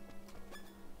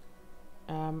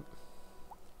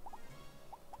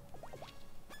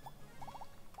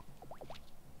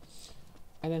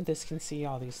 And then this can see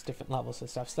all these different levels and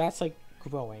stuff, so that's like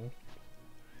growing.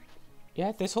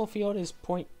 Yeah, this whole field is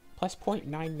plus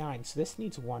 0.99, so this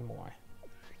needs 1 more.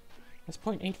 That's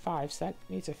 0.85, so that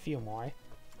needs a few more.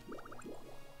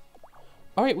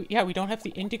 Alright, yeah, we don't have the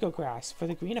indigo grass for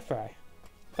the greenifer.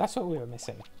 That's what we were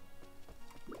missing.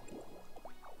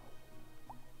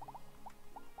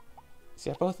 So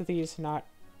yeah, both of these not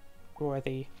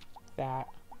worthy. That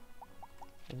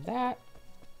and that.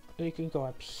 We can go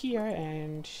up here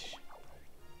and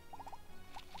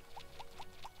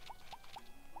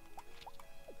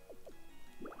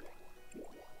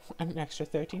an extra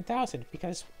 13,000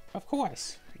 because of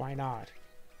course, why not?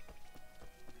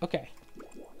 Okay.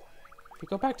 If we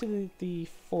go back to the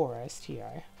forest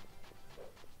here.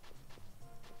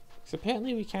 So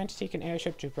apparently we can't take an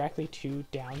airship directly to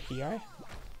down here.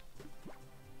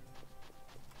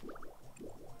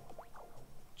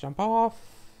 Jump off.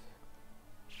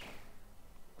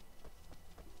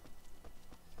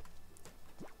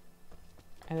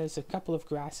 And there's a couple of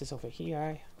grasses over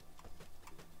here.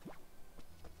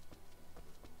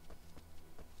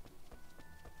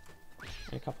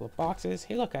 And a couple of boxes.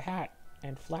 Hey look, a hat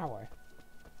and flour.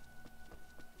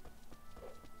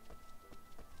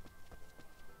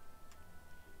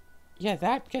 Yeah,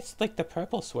 that gets like the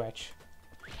purple switch.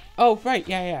 Oh, right,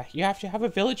 yeah. You have to have a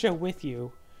villager with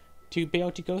you to be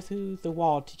able to go through the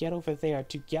wall to get over there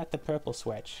to get the purple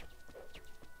switch.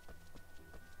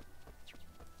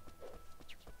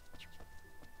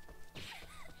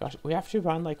 Gosh, we have to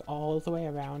run like all the way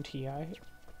around here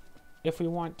if we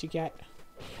want to get...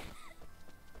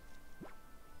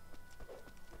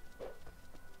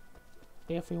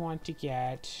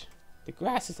 the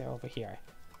grasses that are over here.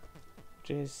 Which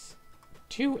is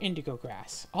 2 indigo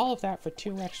grass. All of that for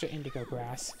 2 extra indigo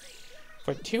grass.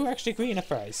 For 2 extra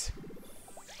greenifers.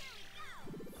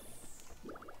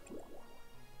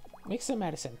 Make some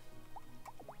medicine.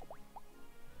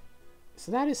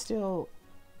 So that is still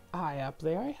high up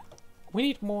there. We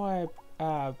need more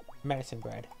medicine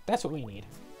bread. That's what we need.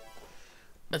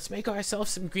 Let's make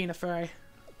ourselves some greenifer.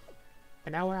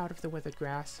 And now we're out of the withered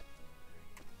grass.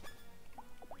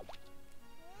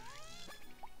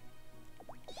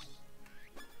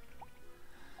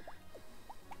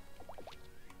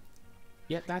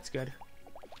 Yep, that's good.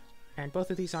 And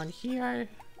both of these on here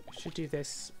should do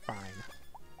this fine.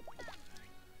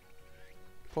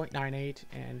 0.98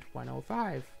 and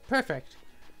 105. Perfect.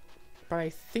 But I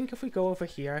think if we go over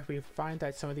here, we find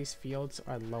that some of these fields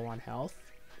are low on health.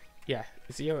 Yeah,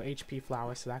 0 HP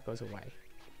flowers, so that goes away.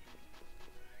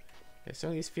 Yeah, some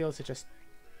of these fields are just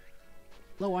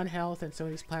low on health, and some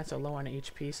of these plants are low on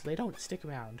HP, so they don't stick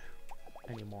around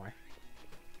anymore.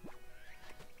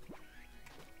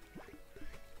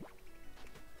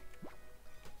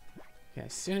 Yeah,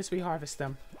 as soon as we harvest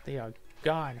them, they are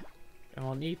gone. And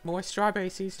we'll need more strawberry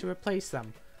seeds to replace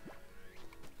them.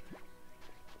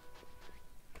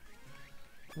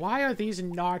 Why are these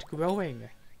not growing?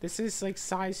 This is like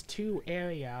size 2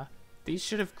 area. These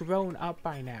should have grown up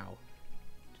by now.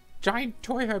 Giant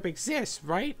toy herb exists,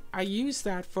 right? I use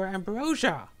that for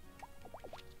ambrosia.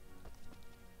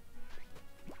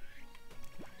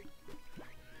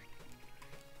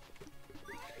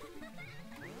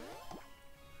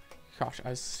 Gosh, I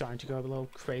was starting to go a little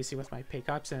crazy with my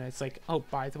pickups, and it's like, oh,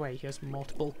 by the way, here's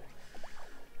multiple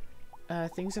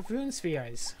things of rune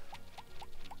spheres.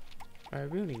 Or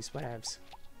runeys, whatevs.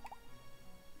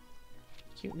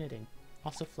 Cute knitting.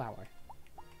 Also flower.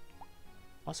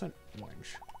 Also an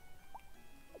orange.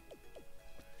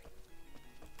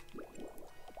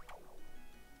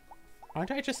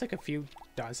 Aren't I just like a few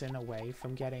dozen away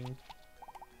from getting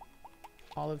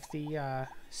all of the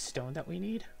stone that we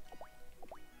need?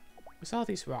 What's all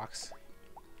these rocks?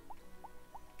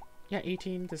 Yeah,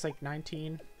 18. There's like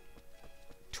 19.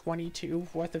 22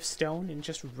 worth of stone and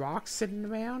just rocks sitting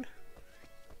around.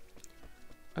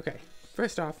 Okay,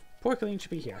 first off, porcelain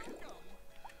should be here.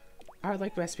 I would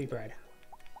like recipe bread.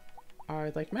 I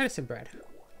would like medicine bread.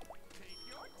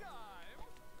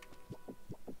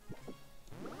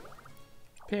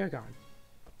 Paragon.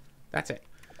 That's it.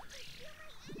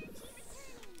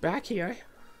 Back here.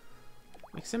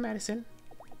 Make some medicine.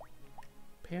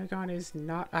 Paragon is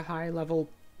not a high level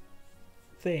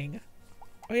thing.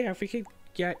 Oh yeah, if we could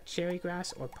get cherry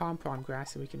grass or pom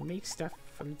grass, and we can make stuff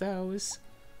from those.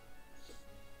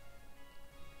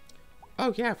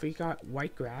 Oh yeah, if we got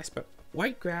white grass, but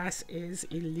white grass is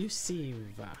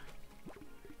elusive.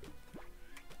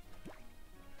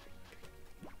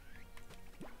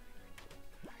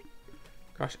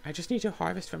 Gosh, I just need to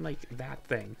harvest from like that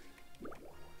thing.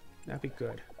 That'd be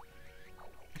good.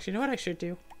 Actually, you know what I should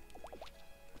do?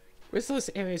 Where's those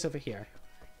areas over here?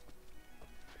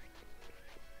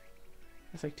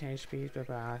 It's like 10 HP, blah,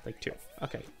 blah, like 2.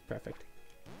 Okay, perfect.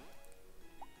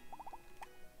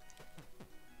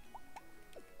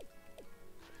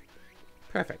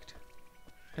 Perfect.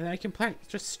 And then I can plant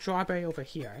just strawberry over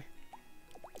here.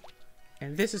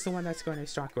 And this is the one that's going to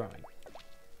start growing.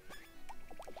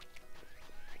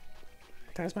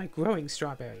 That's my growing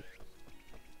strawberry.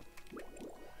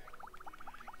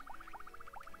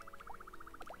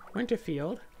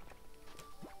 Winterfield.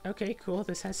 Okay, cool.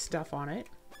 This has stuff on it.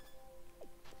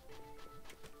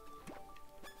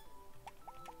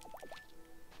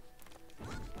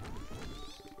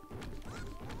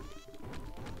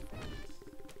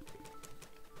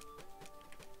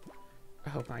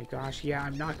 Oh my gosh, yeah,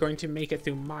 I'm not going to make it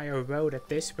through Maya Road at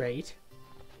this rate.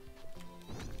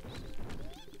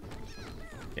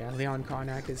 Yeah, Leon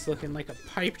Karnak is looking like a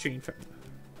pipe dream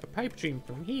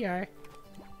from here.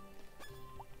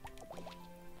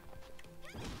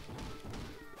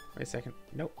 Wait a second.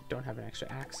 Nope, don't have an extra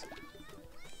axe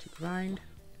to grind.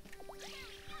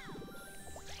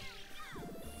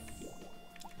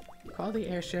 Call the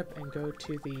airship and go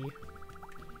to the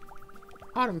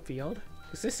autumn field,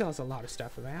 because this still has a lot of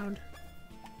stuff around.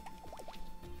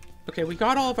 Okay, we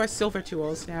got all of our silver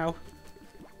tools now.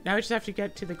 Now we just have to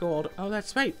get to the gold. Oh,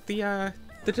 that's right. The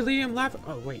delirium lava.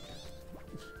 Oh, wait.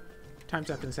 Time's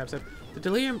up in this episode. The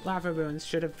delirium lava runes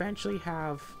should eventually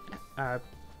have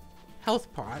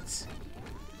health pots.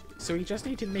 So we just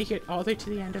need to make it all the way to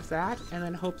the end of that, and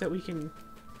then hope that we can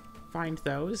find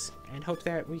those, and hope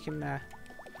that we can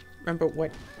remember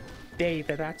what day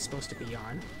that that's supposed to be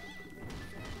on.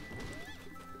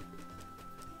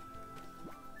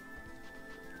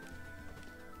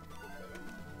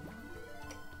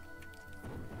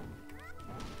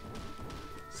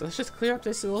 So let's just clear up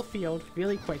this little field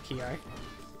really quick here.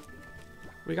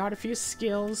 We got a few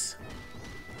skills.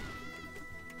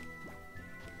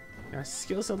 Our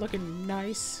skills are looking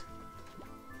nice.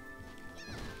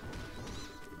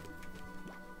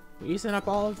 We're using up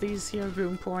all of these here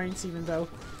room points, even though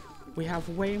we have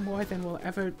way more than we'll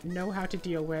ever know how to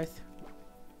deal with.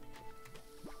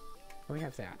 We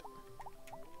have that.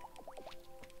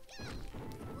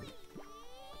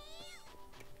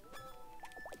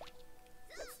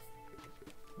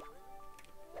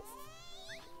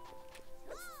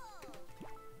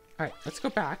 Alright, let's go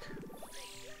back.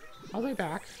 All the way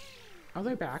back. All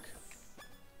the way back.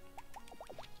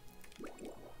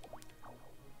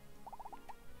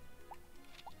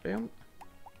 Boom.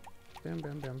 Boom,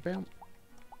 boom, boom, boom.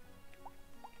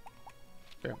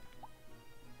 Boom.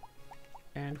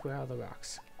 And where are the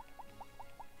rocks?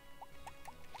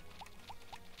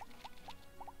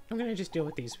 I'm gonna just deal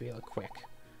with these real quick.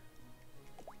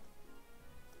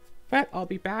 But I'll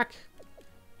be back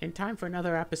in time for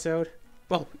another episode.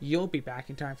 Well, you'll be back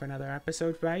in time for another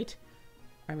episode, right?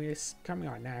 I mean, it's coming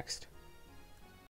on next.